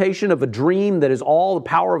interpretation of a dream that is all the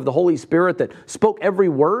power of the Holy Spirit that spoke every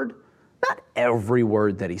word? Not every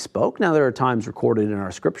word that he spoke. Now, there are times recorded in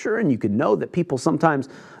our scripture, and you can know that people sometimes,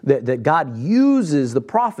 that God uses the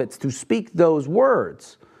prophets to speak those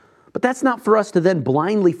words. But that's not for us to then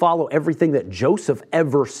blindly follow everything that Joseph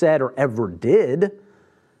ever said or ever did.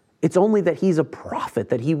 It's only that he's a prophet,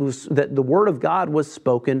 that the word of God was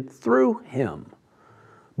spoken through him.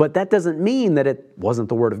 But that doesn't mean that it wasn't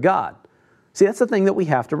the word of God. See, that's the thing that we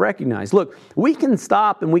have to recognize. Look, we can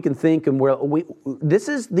stop and we can think, and this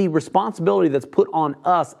is the responsibility that's put on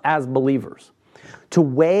us as believers, to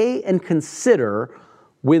weigh and consider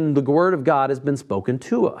when the word of God has been spoken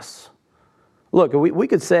to us. Look, we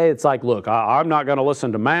could say it's like, look, I'm not going to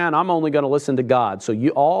listen to man, I'm only going to listen to God.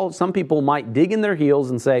 So some people might dig in their heels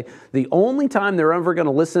and say the only time they're ever going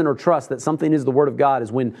to listen or trust that something is the word of God is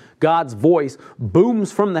when God's voice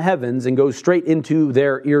booms from the heavens and goes straight into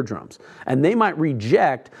their eardrums. And they might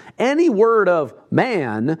reject any word of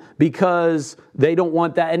man because they don't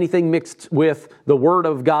want that anything mixed with the word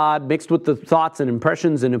of God, mixed with the thoughts and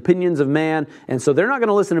impressions and opinions of man. And so they're not going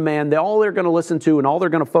to listen to man. All they're going to listen to and all they're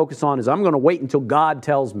going to focus on is, I'm going to wait until God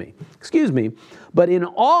tells me. Excuse me. But in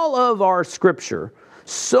all of our scripture,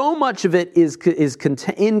 so much of it is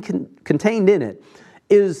contained in it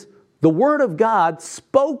is the word of God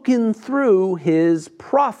spoken through his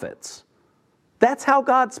prophets. That's how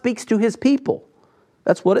God speaks to his people.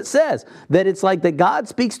 That's what it says. That it's like that God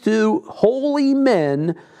speaks to holy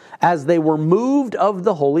men as they were moved of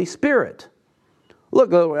the Holy Spirit.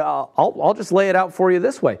 Look, I'll just lay it out for you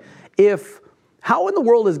this way. If How in the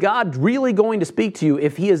world is God really going to speak to you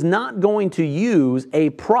if He is not going to use a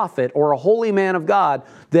prophet or a holy man of God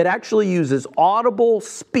that actually uses audible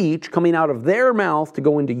speech coming out of their mouth to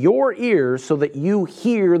go into your ears so that you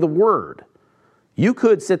hear the word? You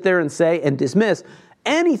could sit there and say and dismiss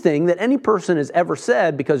anything that any person has ever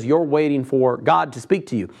said because you're waiting for God to speak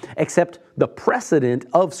to you, except the precedent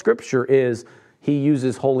of Scripture is He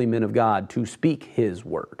uses holy men of God to speak His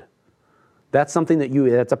word. That's something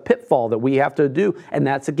that's a pitfall that we have to do. And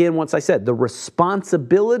that's, again, once I said, the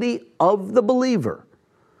responsibility of the believer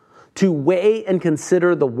to weigh and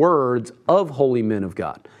consider the words of holy men of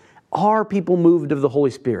God. Are people moved of the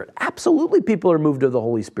Holy Spirit? Absolutely, people are moved of the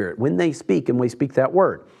Holy Spirit when they speak and we speak that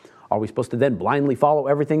word. Are we supposed to then blindly follow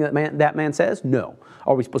everything that man says? No.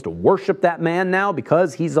 Are we supposed to worship that man now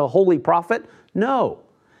because he's a holy prophet? No.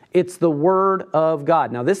 It's the word of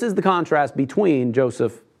God. Now, this is the contrast between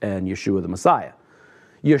Joseph and Yeshua the Messiah.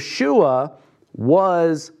 Yeshua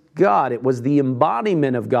was God. It was the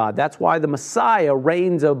embodiment of God. That's why the Messiah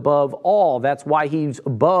reigns above all. That's why He's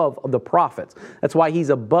above the prophets. That's why He's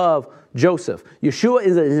above Joseph. Yeshua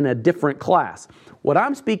is in a different class. What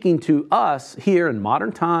I'm speaking to us here in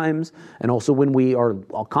modern times, and also when we are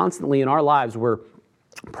constantly in our lives, we're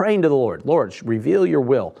praying to the Lord. Lord, reveal your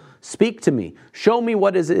will. Speak to me. Show me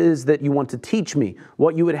what it is that you want to teach me,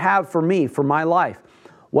 what you would have for me, for my life.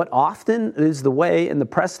 What often is the way and the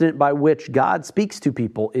precedent by which God speaks to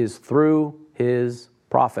people is through His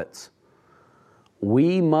prophets.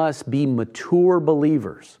 We must be mature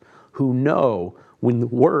believers who know when the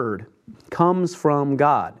word comes from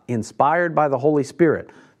God, inspired by the Holy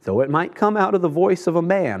Spirit, though it might come out of the voice of a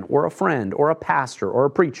man or a friend or a pastor or a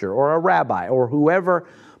preacher or a rabbi or whoever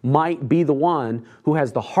might be the one who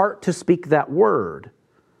has the heart to speak that word.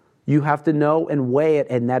 You have to know and weigh it,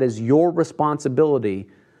 and that is your responsibility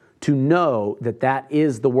to know that that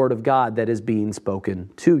is the word of God that is being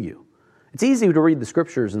spoken to you. It's easy to read the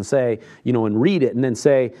scriptures and say, and read it and then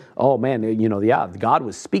say, oh man, God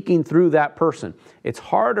was speaking through that person. It's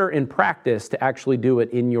harder in practice to actually do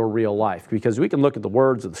it in your real life, because we can look at the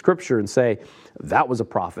words of the scripture and say, that was a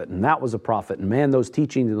prophet and that was a prophet. And man, those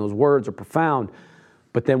teachings and those words are profound.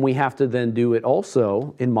 But then we have to then do it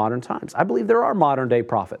also in modern times. I believe there are modern day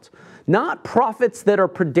prophets. Not prophets that are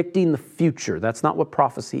predicting the future. That's not what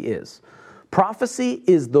prophecy is. Prophecy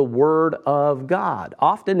is the word of God.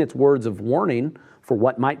 Often it's words of warning for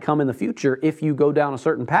what might come in the future if you go down a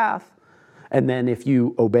certain path. And then if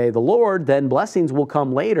you obey the Lord, then blessings will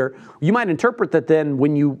come later. You might interpret that then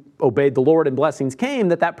when you obeyed the Lord and blessings came,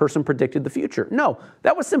 that person predicted the future. No,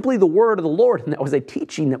 that was simply the word of the Lord, and that was a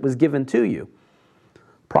teaching that was given to you.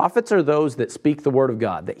 Prophets are those that speak the word of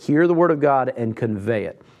God, that hear the word of God and convey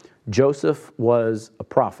it. Joseph was a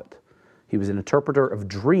prophet. He was an interpreter of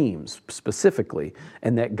dreams specifically,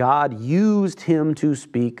 and that God used him to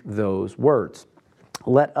speak those words.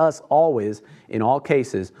 Let us always, in all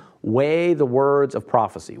cases, weigh the words of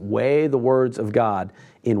prophecy, weigh the words of God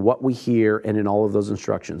in what we hear and in all of those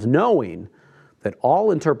instructions, knowing that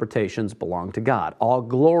all interpretations belong to God. All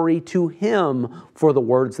glory to Him for the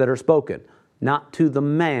words that are spoken, not to the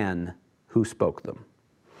man who spoke them.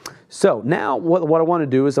 So now what I want to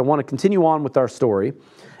do is I want to continue on with our story,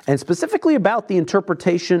 and specifically about the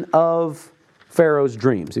interpretation of Pharaoh's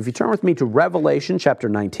dreams. If you turn with me to Revelation chapter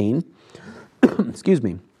 19, excuse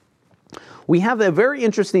me, we have a very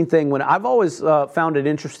interesting thing. When I've always found it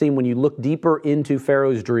interesting when you look deeper into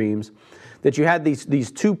Pharaoh's dreams, that you had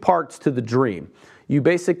these two parts to the dream. You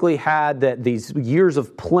basically had these years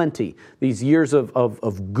of plenty, these years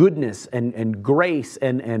of goodness and grace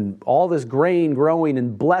and all this grain growing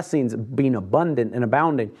and blessings being abundant and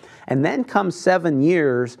abounding. And then comes 7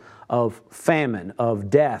 years of famine, of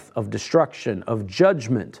death, of destruction, of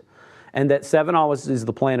judgment. And that 7 always is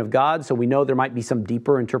the plan of God, so we know there might be some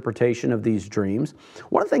deeper interpretation of these dreams.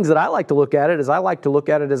 One of the things that I like to look at it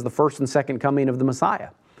as the first and second coming of the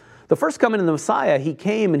Messiah. The first coming of the Messiah, He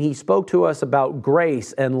came and He spoke to us about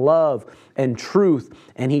grace and love and truth,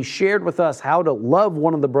 and He shared with us how to love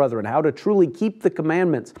one of the brethren, how to truly keep the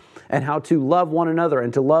commandments, and how to love one another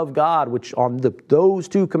and to love God, which on those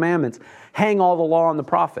 2 commandments hang all the law and the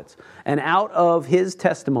prophets. And out of His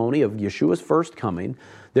testimony of Yeshua's first coming,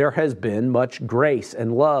 there has been much grace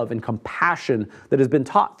and love and compassion that has been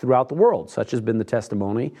taught throughout the world. Such has been the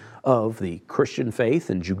testimony of the Christian faith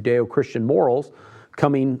and Judeo-Christian morals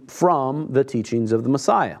coming from the teachings of the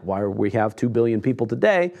Messiah. Why we have 2 billion people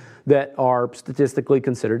today that are statistically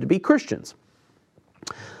considered to be Christians.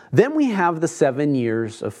 Then we have the 7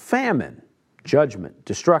 years of famine, judgment,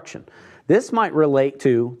 destruction. This might relate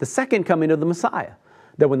to the second coming of the Messiah.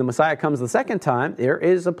 that when the Messiah comes the second time, there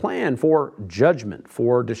is a plan for judgment,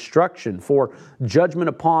 for destruction, for judgment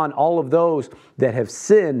upon all of those that have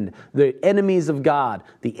sinned, the enemies of God,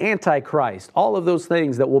 the Antichrist, all of those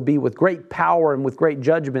things that will be with great power and with great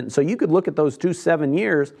judgment. So you could look at those 7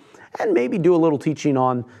 years and maybe do a little teaching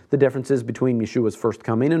on the differences between Yeshua's first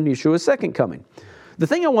coming and Yeshua's second coming. The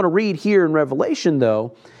thing I want to read here in Revelation,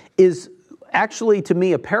 though, is actually, to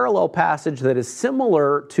me, a parallel passage that is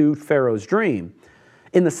similar to Pharaoh's dream,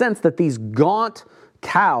 in the sense that these gaunt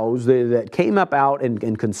cows that came up out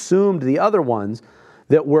and consumed the other ones,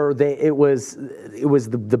 it was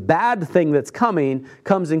the bad thing that's coming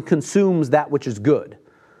comes and consumes that which is good.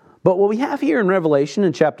 But what we have here in Revelation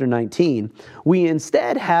in chapter 19, we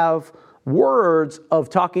instead have words of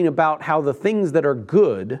talking about how the things that are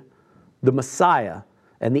good, the Messiah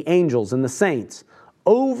and the angels and the saints,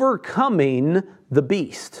 overcoming the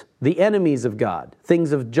beast, the enemies of God,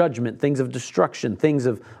 things of judgment, things of destruction, things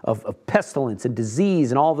of pestilence and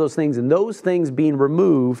disease and all of those things, and those things being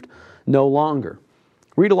removed no longer.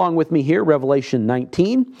 Read along with me here, Revelation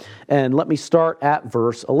 19, and let me start at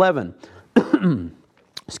verse 11.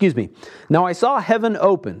 Excuse me. Now I saw heaven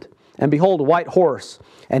opened, and behold, a white horse,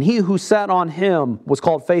 and he who sat on him was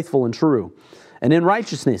called Faithful and True, and in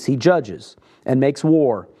righteousness he judges and makes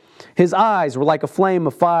war. His eyes were like a flame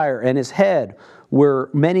of fire, and his head were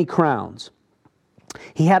many crowns.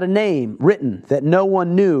 He had a name written that no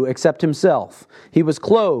one knew except himself. He was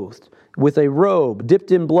clothed with a robe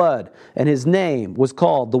dipped in blood, and his name was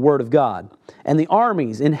called the Word of God. And the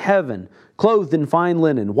armies in heaven, clothed in fine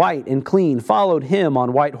linen, white and clean, followed him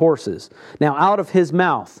on white horses. Now out of his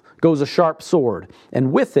mouth goes a sharp sword,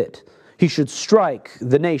 and with it he should strike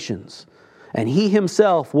the nations. And he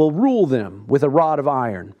himself will rule them with a rod of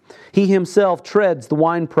iron. He himself treads the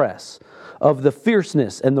winepress of the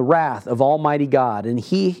fierceness and the wrath of Almighty God. And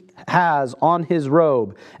he has on his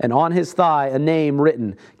robe and on his thigh a name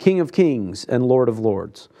written, King of Kings and Lord of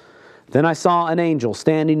Lords. Then I saw an angel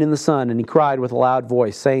standing in the sun, and he cried with a loud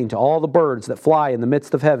voice, saying to all the birds that fly in the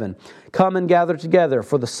midst of heaven, Come and gather together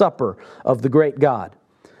for the supper of the great God,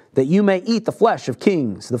 that you may eat the flesh of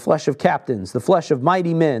kings, the flesh of captains, the flesh of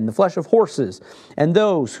mighty men, the flesh of horses, and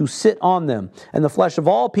those who sit on them, and the flesh of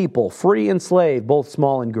all people, free and slave, both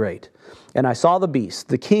small and great. And I saw the beast,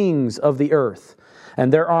 the kings of the earth,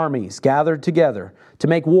 and their armies gathered together to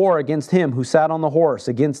make war against him who sat on the horse,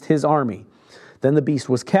 against his army. Then the beast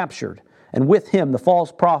was captured, and with him the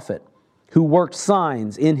false prophet, who worked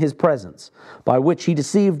signs in his presence, by which he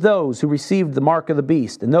deceived those who received the mark of the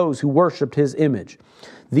beast, and those who worshipped his image.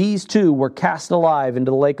 These two were cast alive into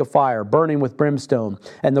the lake of fire, burning with brimstone,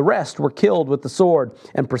 and the rest were killed with the sword,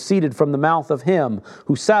 and proceeded from the mouth of him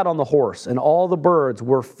who sat on the horse, and all the birds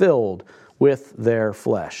were filled with their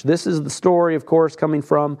flesh. This is the story, of course, coming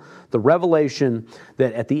from the revelation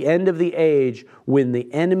that at the end of the age, when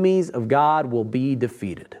the enemies of God will be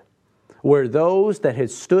defeated, where those that had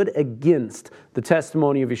stood against the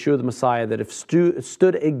testimony of Yeshua the Messiah, that have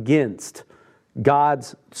stood against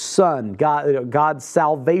God's Son, God's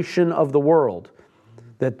salvation of the world,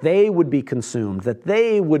 that they would be consumed, that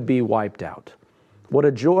they would be wiped out. What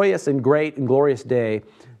a joyous and great and glorious day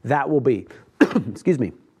that will be. Excuse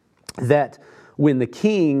me. That when the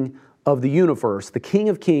King of the universe, the King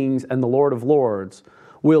of Kings and the Lord of Lords,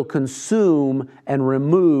 will consume and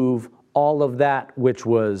remove all of that which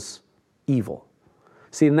was evil.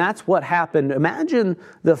 See, and that's what happened. Imagine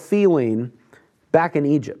the feeling back in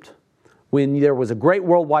Egypt when there was a great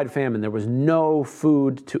worldwide famine. There was no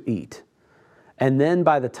food to eat. And then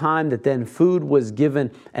by the time that then food was given,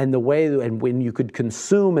 and the way, and when you could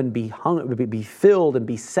consume and be filled and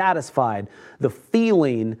be satisfied, the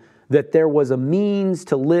feeling that there was a means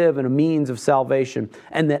to live and a means of salvation,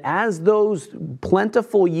 and that as those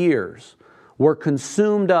plentiful years were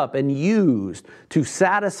consumed up and used to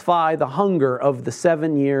satisfy the hunger of the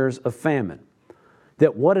 7 years of famine,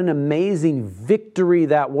 that what an amazing victory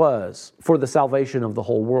that was for the salvation of the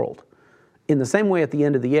whole world. In the same way, at the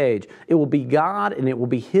end of the age, it will be God and it will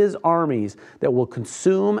be His armies that will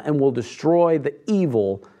consume and will destroy the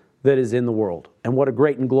evil that is in the world. And what a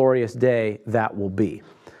great and glorious day that will be.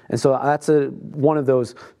 And so that's one of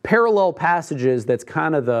those parallel passages that's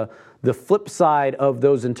kind of the flip side of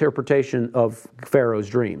those interpretation of Pharaoh's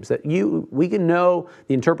dreams. That we can know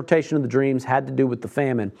the interpretation of the dreams had to do with the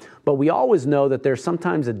famine, but we always know that there's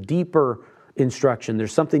sometimes a deeper instruction.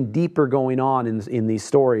 There's something deeper going on in these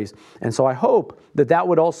stories. And so I hope that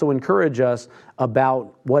would also encourage us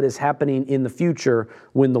about what is happening in the future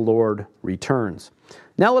when the Lord returns.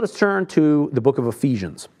 Now let us turn to the book of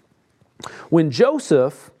Ephesians. When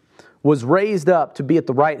Joseph was raised up to be at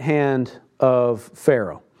the right hand of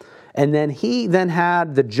Pharaoh, And then he then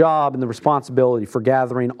had the job and the responsibility for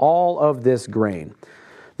gathering all of this grain.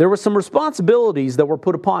 There were some responsibilities that were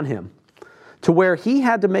put upon him to where he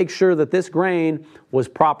had to make sure that this grain was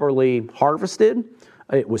properly harvested,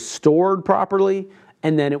 it was stored properly,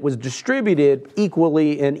 and then it was distributed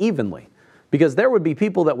equally and evenly. Because there would be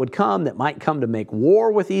people that would come that might come to make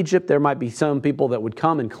war with Egypt. There might be some people that would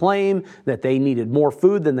come and claim that they needed more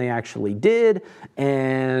food than they actually did,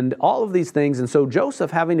 and all of these things. And so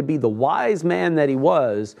Joseph, having to be the wise man that he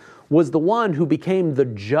was the one who became the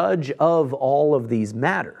judge of all of these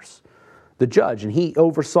matters. The judge, and he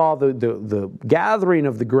oversaw the gathering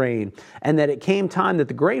of the grain, and that it came time that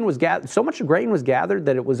the grain was gathered, so much grain was gathered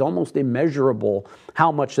that it was almost immeasurable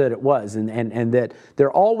how much that it was, and that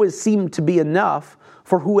there always seemed to be enough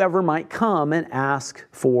for whoever might come and ask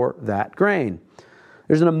for that grain.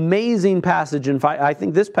 There's an amazing passage, and I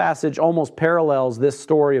think this passage almost parallels this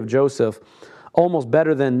story of Joseph almost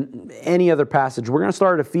better than any other passage. We're going to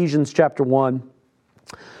start at Ephesians chapter 1.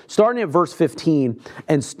 Starting at verse 15,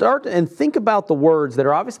 and think about the words that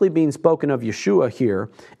are obviously being spoken of Yeshua here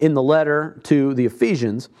in the letter to the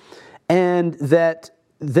Ephesians, and that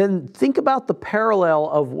then think about the parallel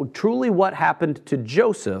of truly what happened to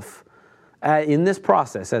Joseph in this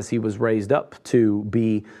process as he was raised up to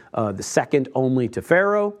be the second only to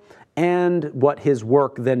Pharaoh, and what his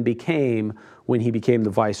work then became when he became the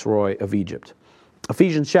viceroy of Egypt.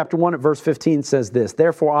 Ephesians chapter 1 at verse 15 says this,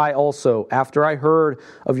 "Therefore I also, after I heard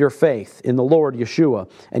of your faith in the Lord Yeshua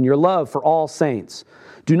and your love for all saints,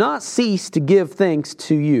 do not cease to give thanks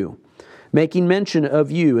to you, making mention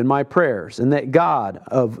of you in my prayers, and that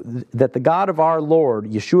the God of our Lord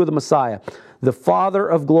Yeshua the Messiah, the Father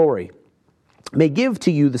of glory, may give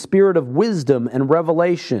to you the spirit of wisdom and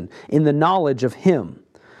revelation in the knowledge of him,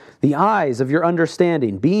 the eyes of your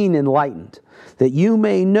understanding being enlightened, that you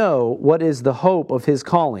may know what is the hope of his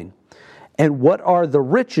calling, and what are the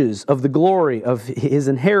riches of the glory of his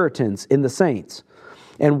inheritance in the saints,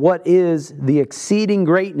 and what is the exceeding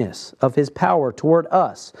greatness of his power toward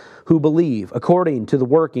us who believe, according to the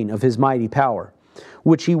working of his mighty power,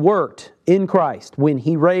 which he worked in Christ when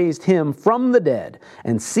he raised him from the dead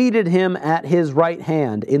and seated him at his right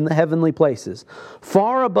hand in the heavenly places,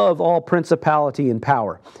 far above all principality and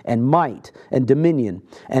power and might and dominion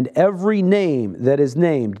and every name that is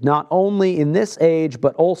named, not only in this age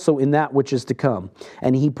but also in that which is to come.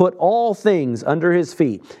 And he put all things under his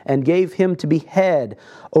feet and gave him to be head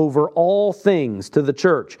over all things to the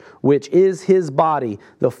church, which is his body,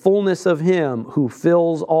 the fullness of him who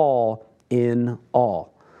fills all in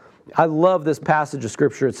all." I love this passage of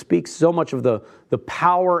Scripture. It speaks so much of the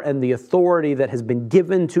power and the authority that has been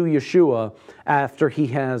given to Yeshua after he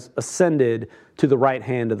has ascended to the right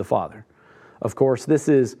hand of the Father. Of course,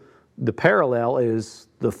 the parallel is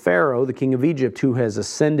the Pharaoh, the king of Egypt, who has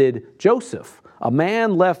ascended Joseph, a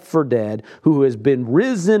man left for dead, who has been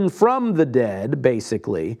risen from the dead,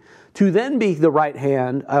 basically, to then be the right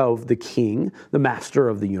hand of the king, the master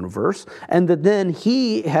of the universe, and that then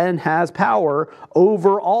he has power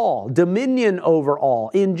over all, dominion over all,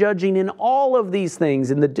 in judging in all of these things,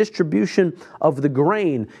 in the distribution of the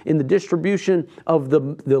grain, in the distribution of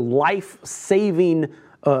the life-saving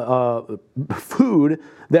food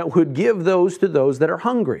that would give those to those that are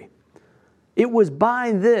hungry. It was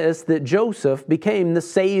by this that Joseph became the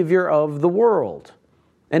Savior of the world.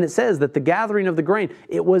 And it says that the gathering of the grain,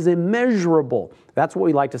 it was immeasurable. That's what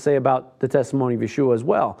we like to say about the testimony of Yeshua as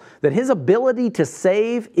well, that his ability to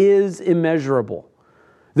save is immeasurable.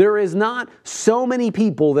 There is not so many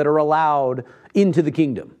people that are allowed into the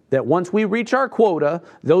kingdom, that once we reach our quota,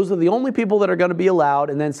 those are the only people that are going to be allowed.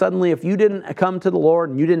 And then suddenly, if you didn't come to the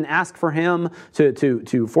Lord and you didn't ask for him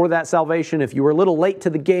for that salvation, if you were a little late to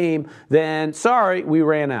the game, then sorry, we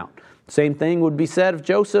ran out. Same thing would be said of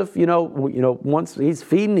Joseph. Once he's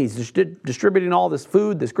feeding, he's distributing all this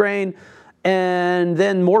food, this grain, and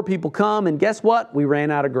then more people come, and guess what? We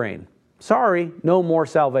ran out of grain. Sorry, no more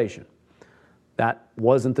salvation. That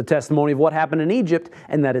wasn't the testimony of what happened in Egypt,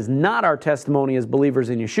 and that is not our testimony as believers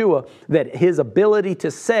in Yeshua, that his ability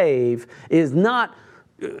to save is not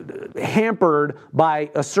hampered by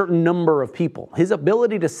a certain number of people. His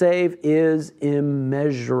ability to save is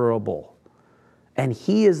immeasurable. And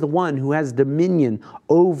he is the one who has dominion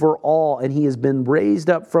over all, and he has been raised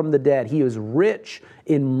up from the dead. He is rich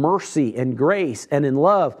in mercy and grace and in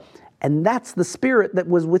love. And that's the spirit that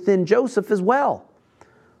was within Joseph as well.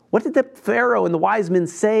 What did the Pharaoh and the wise men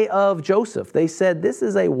say of Joseph? They said, this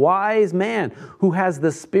is a wise man who has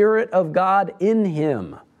the Spirit of God in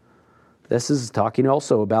him. This is talking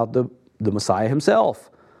also about the Messiah himself.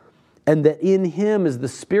 And that in him is the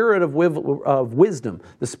spirit of wisdom,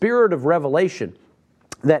 the spirit of revelation.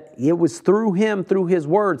 that it was through him, through his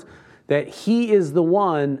words, that he is the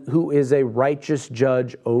one who is a righteous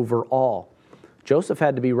judge over all. Joseph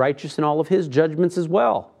had to be righteous in all of his judgments as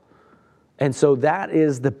well. And so that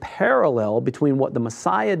is the parallel between what the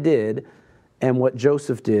Messiah did and what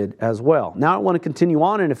Joseph did as well. Now I want to continue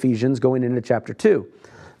on in Ephesians, going into chapter 2.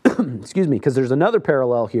 Excuse me, because there's another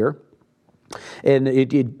parallel here. And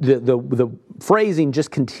the phrasing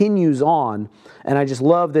just continues on. And I just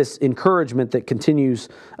love this encouragement that continues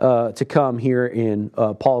to come here in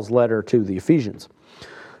Paul's letter to the Ephesians.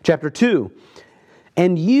 Chapter 2,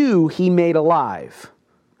 and you he made alive,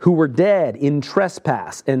 who were dead in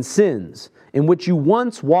trespass and sins, in which you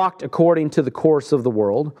once walked according to the course of the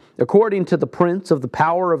world, according to the prince of the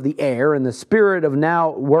power of the air, and the spirit of now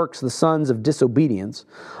works the sons of disobedience,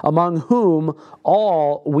 among whom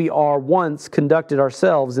all we are once conducted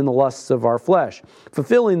ourselves in the lusts of our flesh,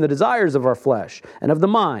 fulfilling the desires of our flesh and of the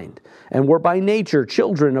mind, and were by nature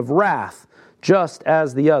children of wrath, just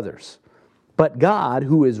as the others. But God,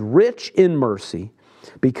 who is rich in mercy,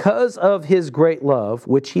 because of his great love,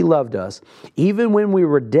 which he loved us, even when we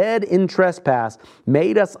were dead in trespass,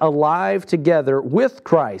 made us alive together with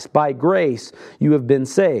Christ. By grace you have been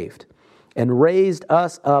saved, and raised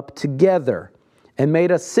us up together, and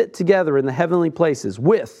made us sit together in the heavenly places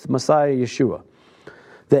with Messiah Yeshua,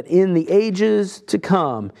 that in the ages to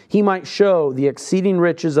come he might show the exceeding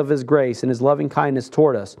riches of his grace and his loving kindness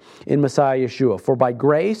toward us in Messiah Yeshua. For by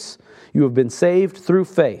grace you have been saved through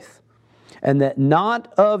faith, and that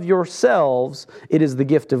not of yourselves it is the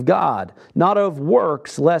gift of God, not of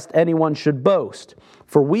works, lest anyone should boast.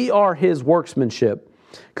 For we are his workmanship,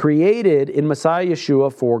 created in Messiah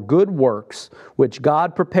Yeshua for good works, which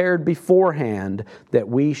God prepared beforehand that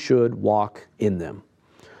we should walk in them.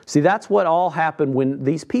 See, that's what all happened when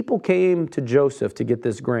these people came to Joseph to get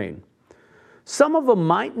this grain. Some of them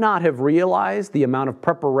might not have realized the amount of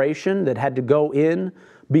preparation that had to go in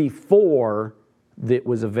before it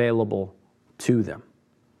was available to them.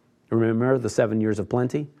 Remember the 7 years of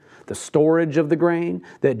plenty? The storage of the grain?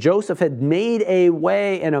 That Joseph had made a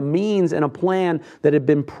way and a means and a plan that had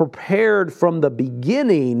been prepared from the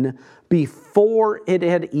beginning before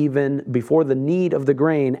the need of the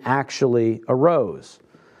grain actually arose.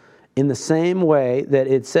 In the same way that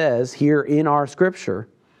it says here in our scripture,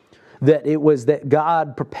 that it was that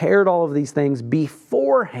God prepared all of these things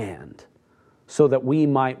beforehand so that we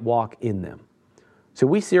might walk in them. So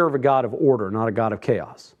we serve a God of order, not a God of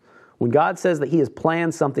chaos. When God says that he has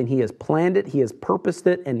planned something, he has planned it, he has purposed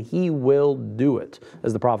it, and he will do it,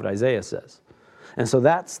 as the prophet Isaiah says. And so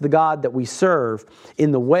that's the God that we serve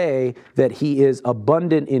in the way that he is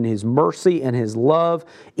abundant in his mercy and his love,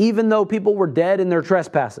 even though people were dead in their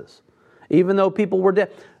trespasses. Even though people were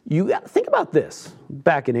dead. Think about this.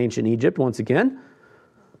 Back in ancient Egypt, once again,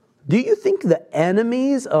 do you think the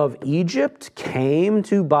enemies of Egypt came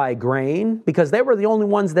to buy grain? Because they were the only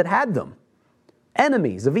ones that had them.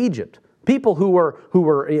 Enemies of Egypt. People who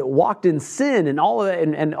walked in sin and all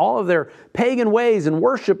of their pagan ways and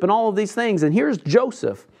worship and all of these things. And here's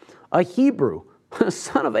Joseph, a Hebrew,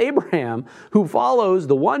 son of Abraham, who follows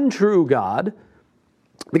the one true God,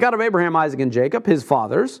 the God of Abraham, Isaac, and Jacob, his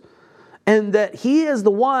fathers. And that he is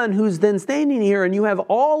the one who's then standing here, and you have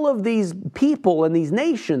all of these people and these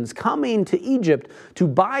nations coming to Egypt to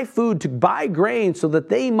buy food, to buy grain so that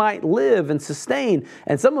they might live and sustain.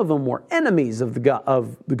 And some of them were enemies of the God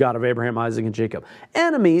of Abraham, Isaac, and Jacob.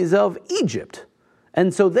 Enemies of Egypt.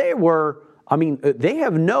 And so they're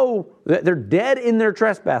dead in their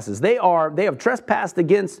trespasses. They have trespassed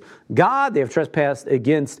against God. They have trespassed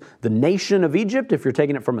against the nation of Egypt, if you're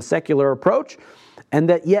taking it from a secular approach. And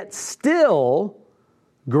that yet still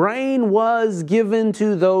grain was given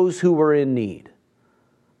to those who were in need.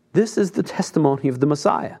 This is the testimony of the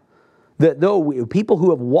Messiah. That though people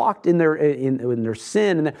who have walked in their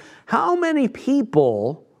sin, how many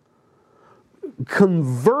people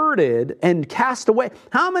converted and cast away?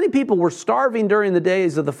 How many people were starving during the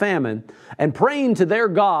days of the famine and praying to their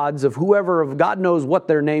gods of whoever, of God knows what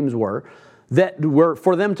their names were, that were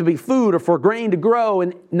for them to be food or for grain to grow,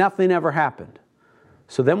 and nothing ever happened?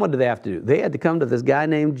 So then what did they have to do? They had to come to this guy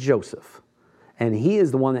named Joseph. And he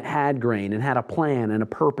is the one that had grain and had a plan and a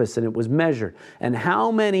purpose, and it was measured. And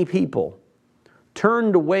how many people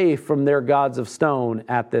turned away from their gods of stone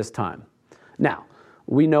at this time? Now,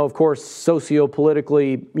 we know, of course,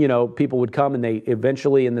 socio-politically, people would come and they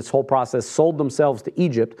eventually, in this whole process, sold themselves to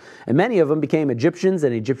Egypt. And many of them became Egyptians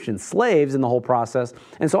and Egyptian slaves in the whole process.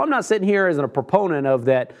 And so I'm not sitting here as a proponent of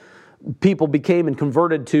that people became and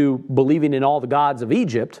converted to believing in all the gods of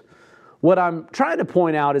Egypt. What I'm trying to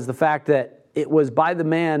point out is the fact that it was by the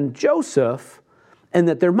man Joseph and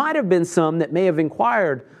that there might have been some that may have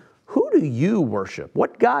inquired, who do you worship?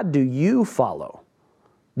 What God do you follow?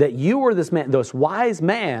 That you were this man, this wise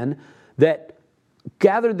man that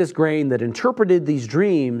gathered this grain, that interpreted these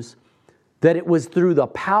dreams, that it was through the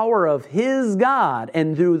power of his God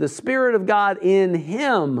and through the Spirit of God in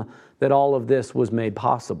him that all of this was made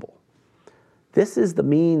possible. This is the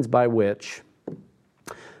means by which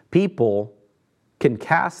people can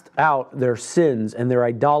cast out their sins and their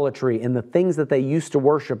idolatry and the things that they used to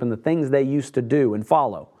worship and the things they used to do and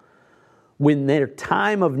follow. When their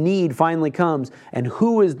time of need finally comes, and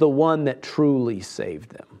who is the one that truly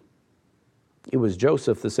saved them? It was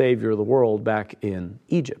Joseph, the Savior of the world, back in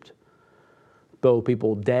Egypt. Though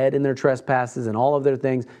people dead in their trespasses and all of their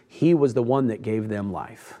things, he was the one that gave them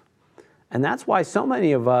life. And that's why so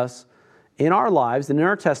many of us in our lives and in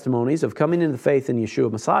our testimonies of coming into faith in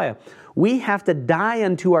Yeshua Messiah, we have to die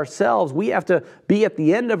unto ourselves. We have to be at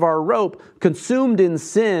the end of our rope, consumed in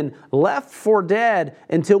sin, left for dead,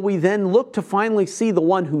 until we then look to finally see the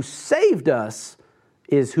one who saved us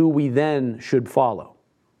is who we then should follow.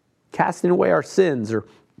 Casting away our sins or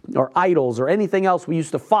idols or anything else we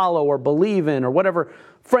used to follow or believe in or whatever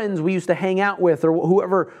friends we used to hang out with or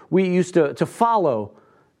whoever we used to follow.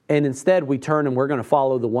 And instead we turn and we're going to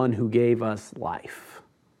follow the one who gave us life,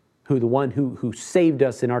 the one who saved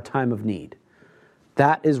us in our time of need.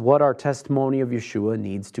 That is what our testimony of Yeshua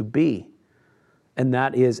needs to be. And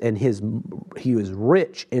that is, he is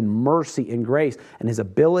rich in mercy and grace, and his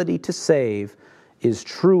ability to save is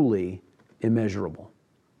truly immeasurable.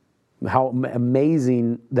 How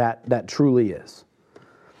amazing that truly is.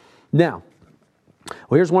 Now,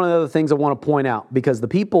 here's one of the other things I want to point out, because the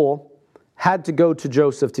people had to go to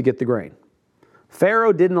Joseph to get the grain.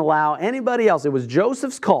 Pharaoh didn't allow anybody else. It was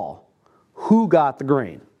Joseph's call who got the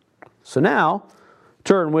grain. So now,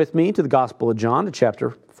 turn with me to the Gospel of John, to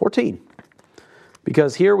chapter 14.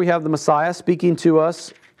 Because here we have the Messiah speaking to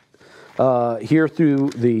us here through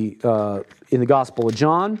in the Gospel of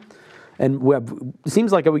John. And it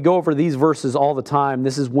seems like we go over these verses all the time.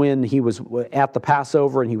 This is when he was at the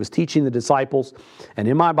Passover and he was teaching the disciples. And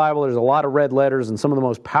in my Bible, there's a lot of red letters and some of the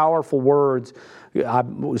most powerful words.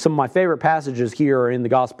 Some of my favorite passages here are in the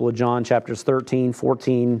Gospel of John, chapters 13,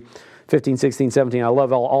 14, 15, 16, 17. I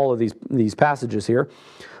love all of these passages here.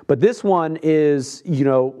 But this one is,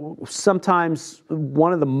 sometimes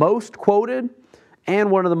one of the most quoted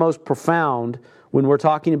and one of the most profound when we're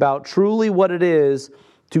talking about truly what it is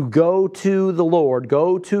to go to the Lord,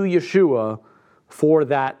 go to Yeshua for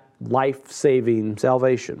that life-saving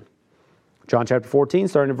salvation. John chapter 14,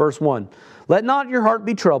 starting in verse 1. Let not your heart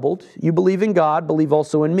be troubled. You believe in God, believe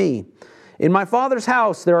also in me. In my Father's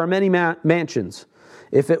house there are many mansions.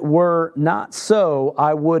 If it were not so,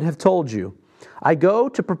 I would have told you. I go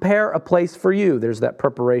to prepare a place for you. There's that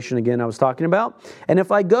preparation again I was talking about. And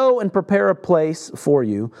if I go and prepare a place for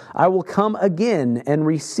you, I will come again and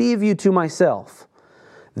receive you to myself,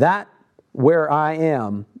 that where I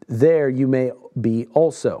am, there you may be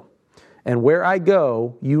also. And where I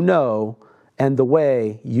go, you know, and the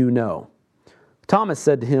way you know. Thomas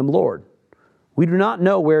said to him, Lord, we do not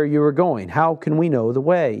know where you are going. How can we know the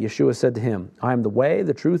way? Yeshua said to him, I am the way,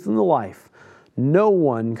 the truth, and the life. No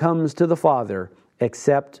one comes to the Father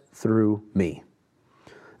except through me.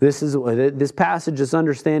 This passage, this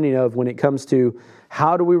understanding of when it comes to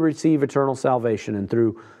how do we receive eternal salvation, and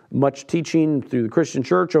through much teaching through the Christian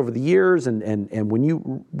church over the years, and when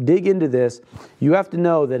you dig into this, you have to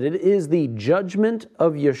know that it is the judgment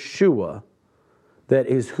of Yeshua that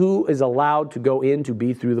is who is allowed to go in to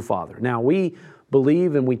be through the Father. Now, we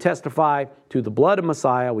believe and we testify to the blood of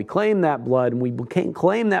Messiah. We claim that blood, and we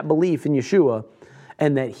claim that belief in Yeshua,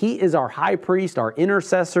 and that he is our high priest, our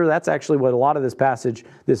intercessor. That's actually what a lot of this passage,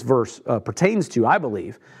 this verse pertains to, I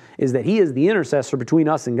believe, is that he is the intercessor between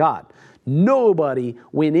us and God. Nobody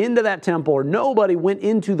went into that temple, or nobody went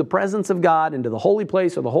into the presence of God, into the holy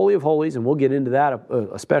place or the Holy of Holies, and we'll get into that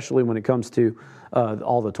especially when it comes to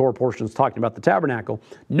all the Torah portions talking about the tabernacle.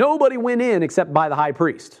 Nobody went in except by the high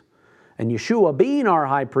priest. And Yeshua being our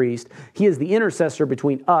high priest, he is the intercessor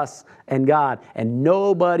between us and God, and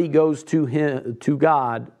nobody goes to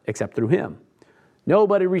God except through him.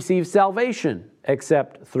 Nobody receives salvation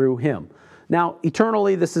except through him. Now,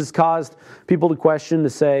 eternally, this has caused people to question, to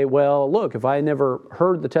say, well, look, if I never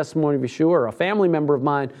heard the testimony of Yeshua, or a family member of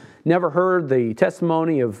mine never heard the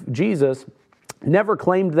testimony of Jesus, never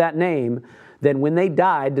claimed that name, then when they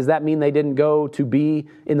died, does that mean they didn't go to be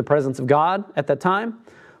in the presence of God at that time?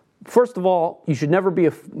 First of all, you should never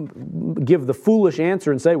give the foolish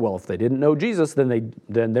answer and say, well, if they didn't know Jesus, then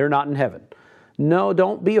they're not in heaven. No,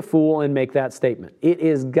 don't be a fool and make that statement. It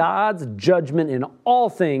is God's judgment in all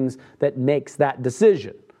things that makes that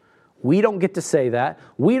decision. We don't get to say that.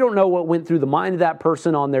 We don't know what went through the mind of that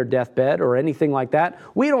person on their deathbed or anything like that.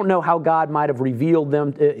 We don't know how God might have revealed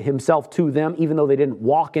himself to them, even though they didn't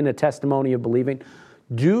walk in a testimony of believing.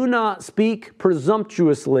 Do not speak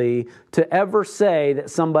presumptuously to ever say that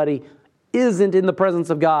somebody isn't in the presence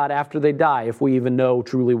of God after they die, if we even know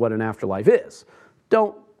truly what an afterlife is.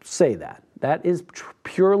 Don't say that. That is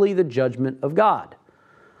purely the judgment of God.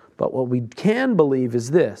 But what we can believe is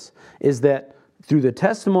this, is that through the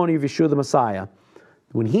testimony of Yeshua the Messiah,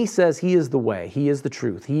 when he says he is the way, he is the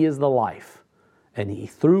truth, he is the life, and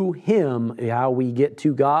through him how we get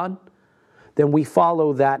to God, then we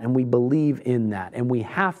follow that and we believe in that. And we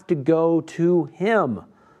have to go to him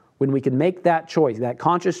when we can make that choice, that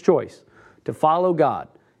conscious choice to follow God,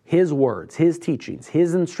 his words, his teachings,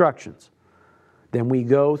 his instructions. Then we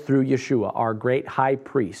go through Yeshua, our great high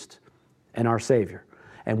priest and our Savior.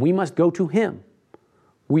 And we must go to him.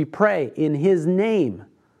 We pray in his name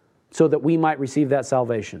so that we might receive that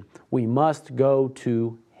salvation. We must go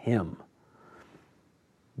to him.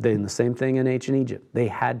 Then the same thing in ancient Egypt. They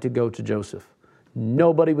had to go to Joseph.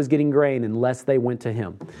 Nobody was getting grain unless they went to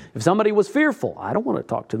him. If somebody was fearful, I don't want to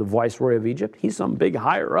talk to the viceroy of Egypt. He's some big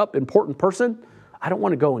higher up, important person. I don't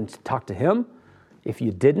want to go and talk to him. If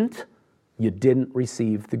you didn't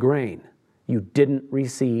receive the grain. You didn't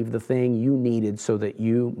receive the thing you needed so that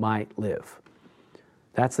you might live.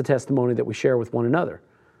 That's the testimony that we share with one another.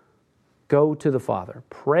 Go to the Father.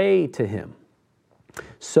 Pray to him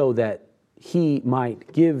so that he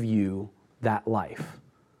might give you that life.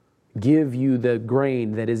 Give you the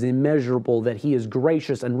grain that is immeasurable, that he is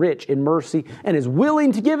gracious and rich in mercy and is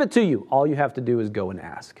willing to give it to you. All you have to do is go and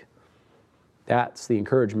ask. That's the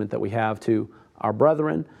encouragement that we have to our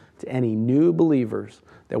brethren, to any new believers,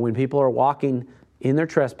 that when people are walking in their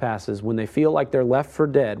trespasses, when they feel like they're left for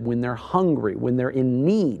dead, when they're hungry, when they're in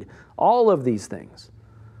need, all of these things,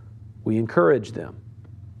 we encourage them.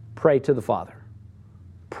 Pray to the Father.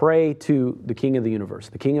 Pray to the King of the universe,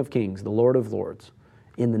 the King of kings, the Lord of lords.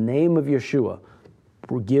 In the name of Yeshua,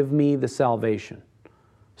 give me the salvation.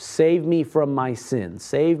 Save me from my sin.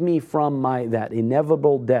 Save me from that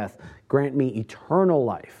inevitable death. Grant me eternal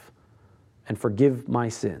life and forgive my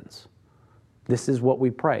sins. This is what we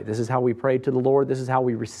pray. This is how we pray to the Lord. This is how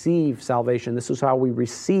we receive salvation. This is how we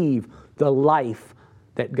receive the life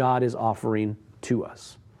that God is offering to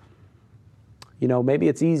us. You know, maybe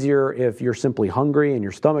it's easier if you're simply hungry and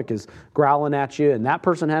your stomach is growling at you and that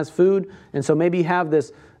person has food. And so maybe you have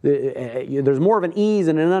this, there's more of an ease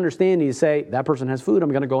and an understanding to say, that person has food, I'm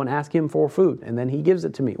going to go and ask him for food. And then he gives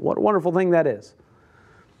it to me. What a wonderful thing that is.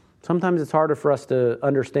 Sometimes it's harder for us to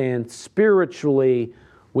understand spiritually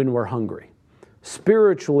when we're hungry.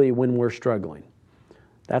 Spiritually when we're struggling.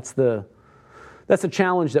 That's the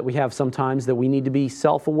challenge that we have sometimes, that we need to be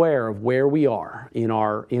self-aware of where we are in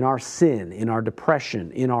our sin, in our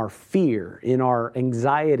depression, in our fear, in our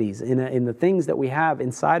anxieties, in the things that we have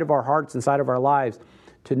inside of our hearts, inside of our lives,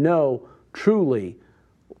 to know truly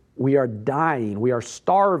we are dying, we are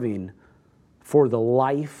starving for the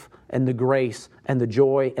life and the grace and the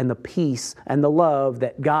joy and the peace and the love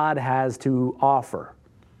that God has to offer.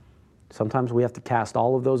 Sometimes we have to cast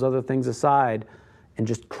all of those other things aside and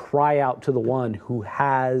just cry out to the one who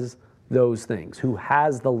has those things, who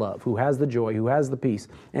has the love, who has the joy, who has the peace,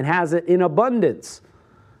 and has it in abundance,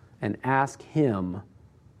 and ask him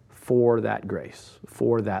for that grace,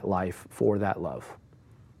 for that life, for that love.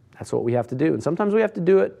 That's what we have to do. And sometimes we have to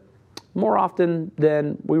do it more often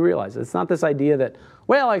than we realize. It's not this idea that,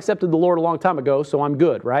 well, I accepted the Lord a long time ago, so I'm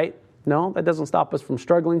good, right? No, that doesn't stop us from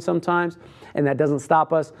struggling sometimes, and that doesn't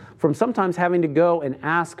stop us from sometimes having to go and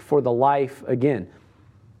ask for the life again.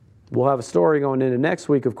 We'll have a story going into next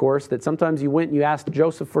week, of course, that sometimes you went and you asked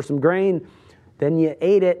Joseph for some grain, then you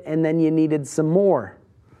ate it, and then you needed some more.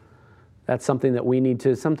 That's something that we need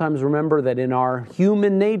to sometimes remember, that in our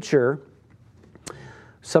human nature,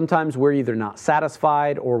 sometimes we're either not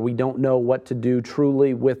satisfied or we don't know what to do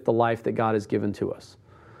truly with the life that God has given to us.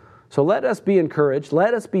 So let us be encouraged,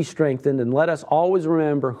 let us be strengthened, and let us always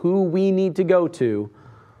remember who we need to go to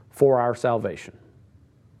for our salvation.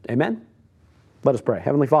 Amen? Let us pray.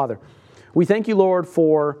 Heavenly Father, we thank you, Lord,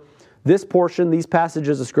 for this portion, these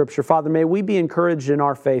passages of Scripture. Father, may we be encouraged in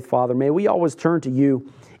our faith, Father. May we always turn to you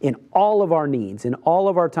in all of our needs, in all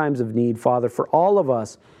of our times of need, Father, for all of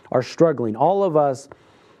us are struggling. All of us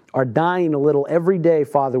are dying a little every day,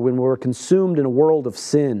 Father, when we're consumed in a world of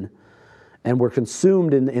sin. And we're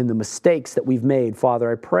consumed in the mistakes that we've made.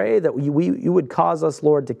 Father, I pray that you would cause us,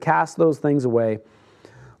 Lord, to cast those things away.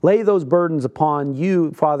 Lay those burdens upon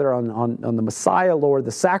you, Father, on the Messiah, Lord,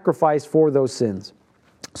 the sacrifice for those sins,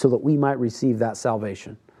 so that we might receive that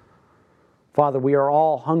salvation. Father, we are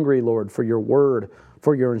all hungry, Lord, for your word,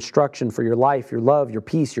 for your instruction, for your life, your love, your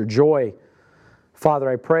peace, your joy. Father,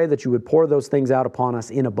 I pray that you would pour those things out upon us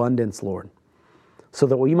in abundance, Lord, so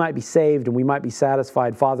that we might be saved and we might be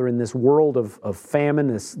satisfied, Father, in this world of famine,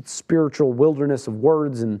 this spiritual wilderness of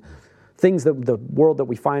words and things that the world that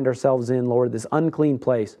we find ourselves in, Lord, this unclean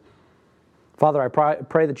place. Father, I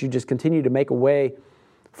pray that you just continue to make a way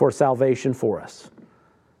for salvation for us.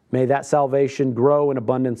 May that salvation grow in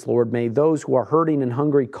abundance, Lord. May those who are hurting and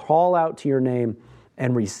hungry call out to your name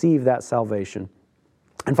and receive that salvation.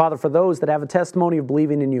 And Father, for those that have a testimony of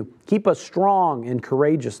believing in you, keep us strong and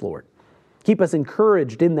courageous, Lord. Keep us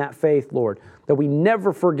encouraged in that faith, Lord, that we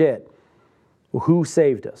never forget who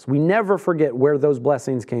saved us. We never forget where those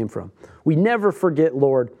blessings came from. We never forget,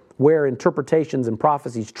 Lord, where interpretations and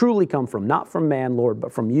prophecies truly come from, not from man, Lord,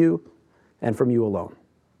 but from you and from you alone.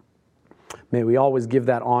 May we always give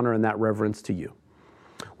that honor and that reverence to you.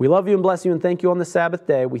 We love you and bless you and thank you on the Sabbath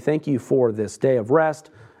day. We thank you for this day of rest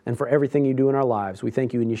and for everything you do in our lives. We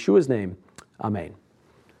thank you in Yeshua's name. Amen.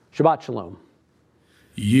 Shabbat shalom.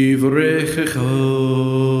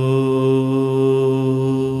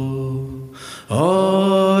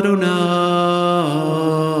 Adonai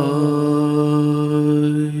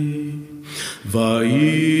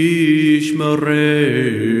vayishmerecha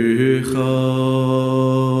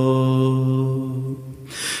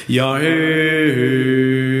Yair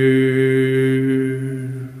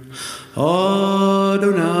Adonai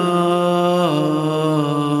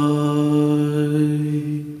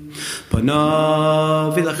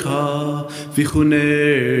panav elecha vichunecha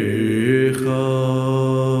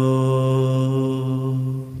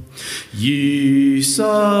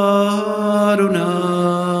Yisa Adonai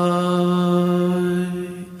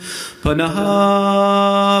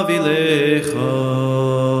panav elecha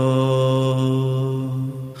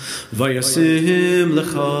vayasim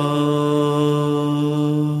lecha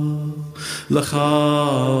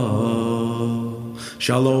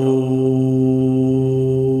shalom.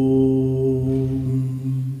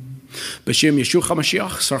 B'shem Yeshua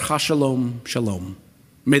HaMashiach, Sarcha Shalom, Shalom.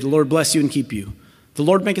 May the Lord bless you and keep you. The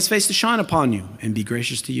Lord make his face to shine upon you and be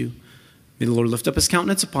gracious to you. May the Lord lift up his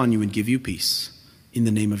countenance upon you and give you peace. In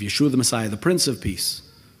the name of Yeshua the Messiah, the Prince of Peace.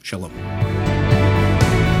 Shalom.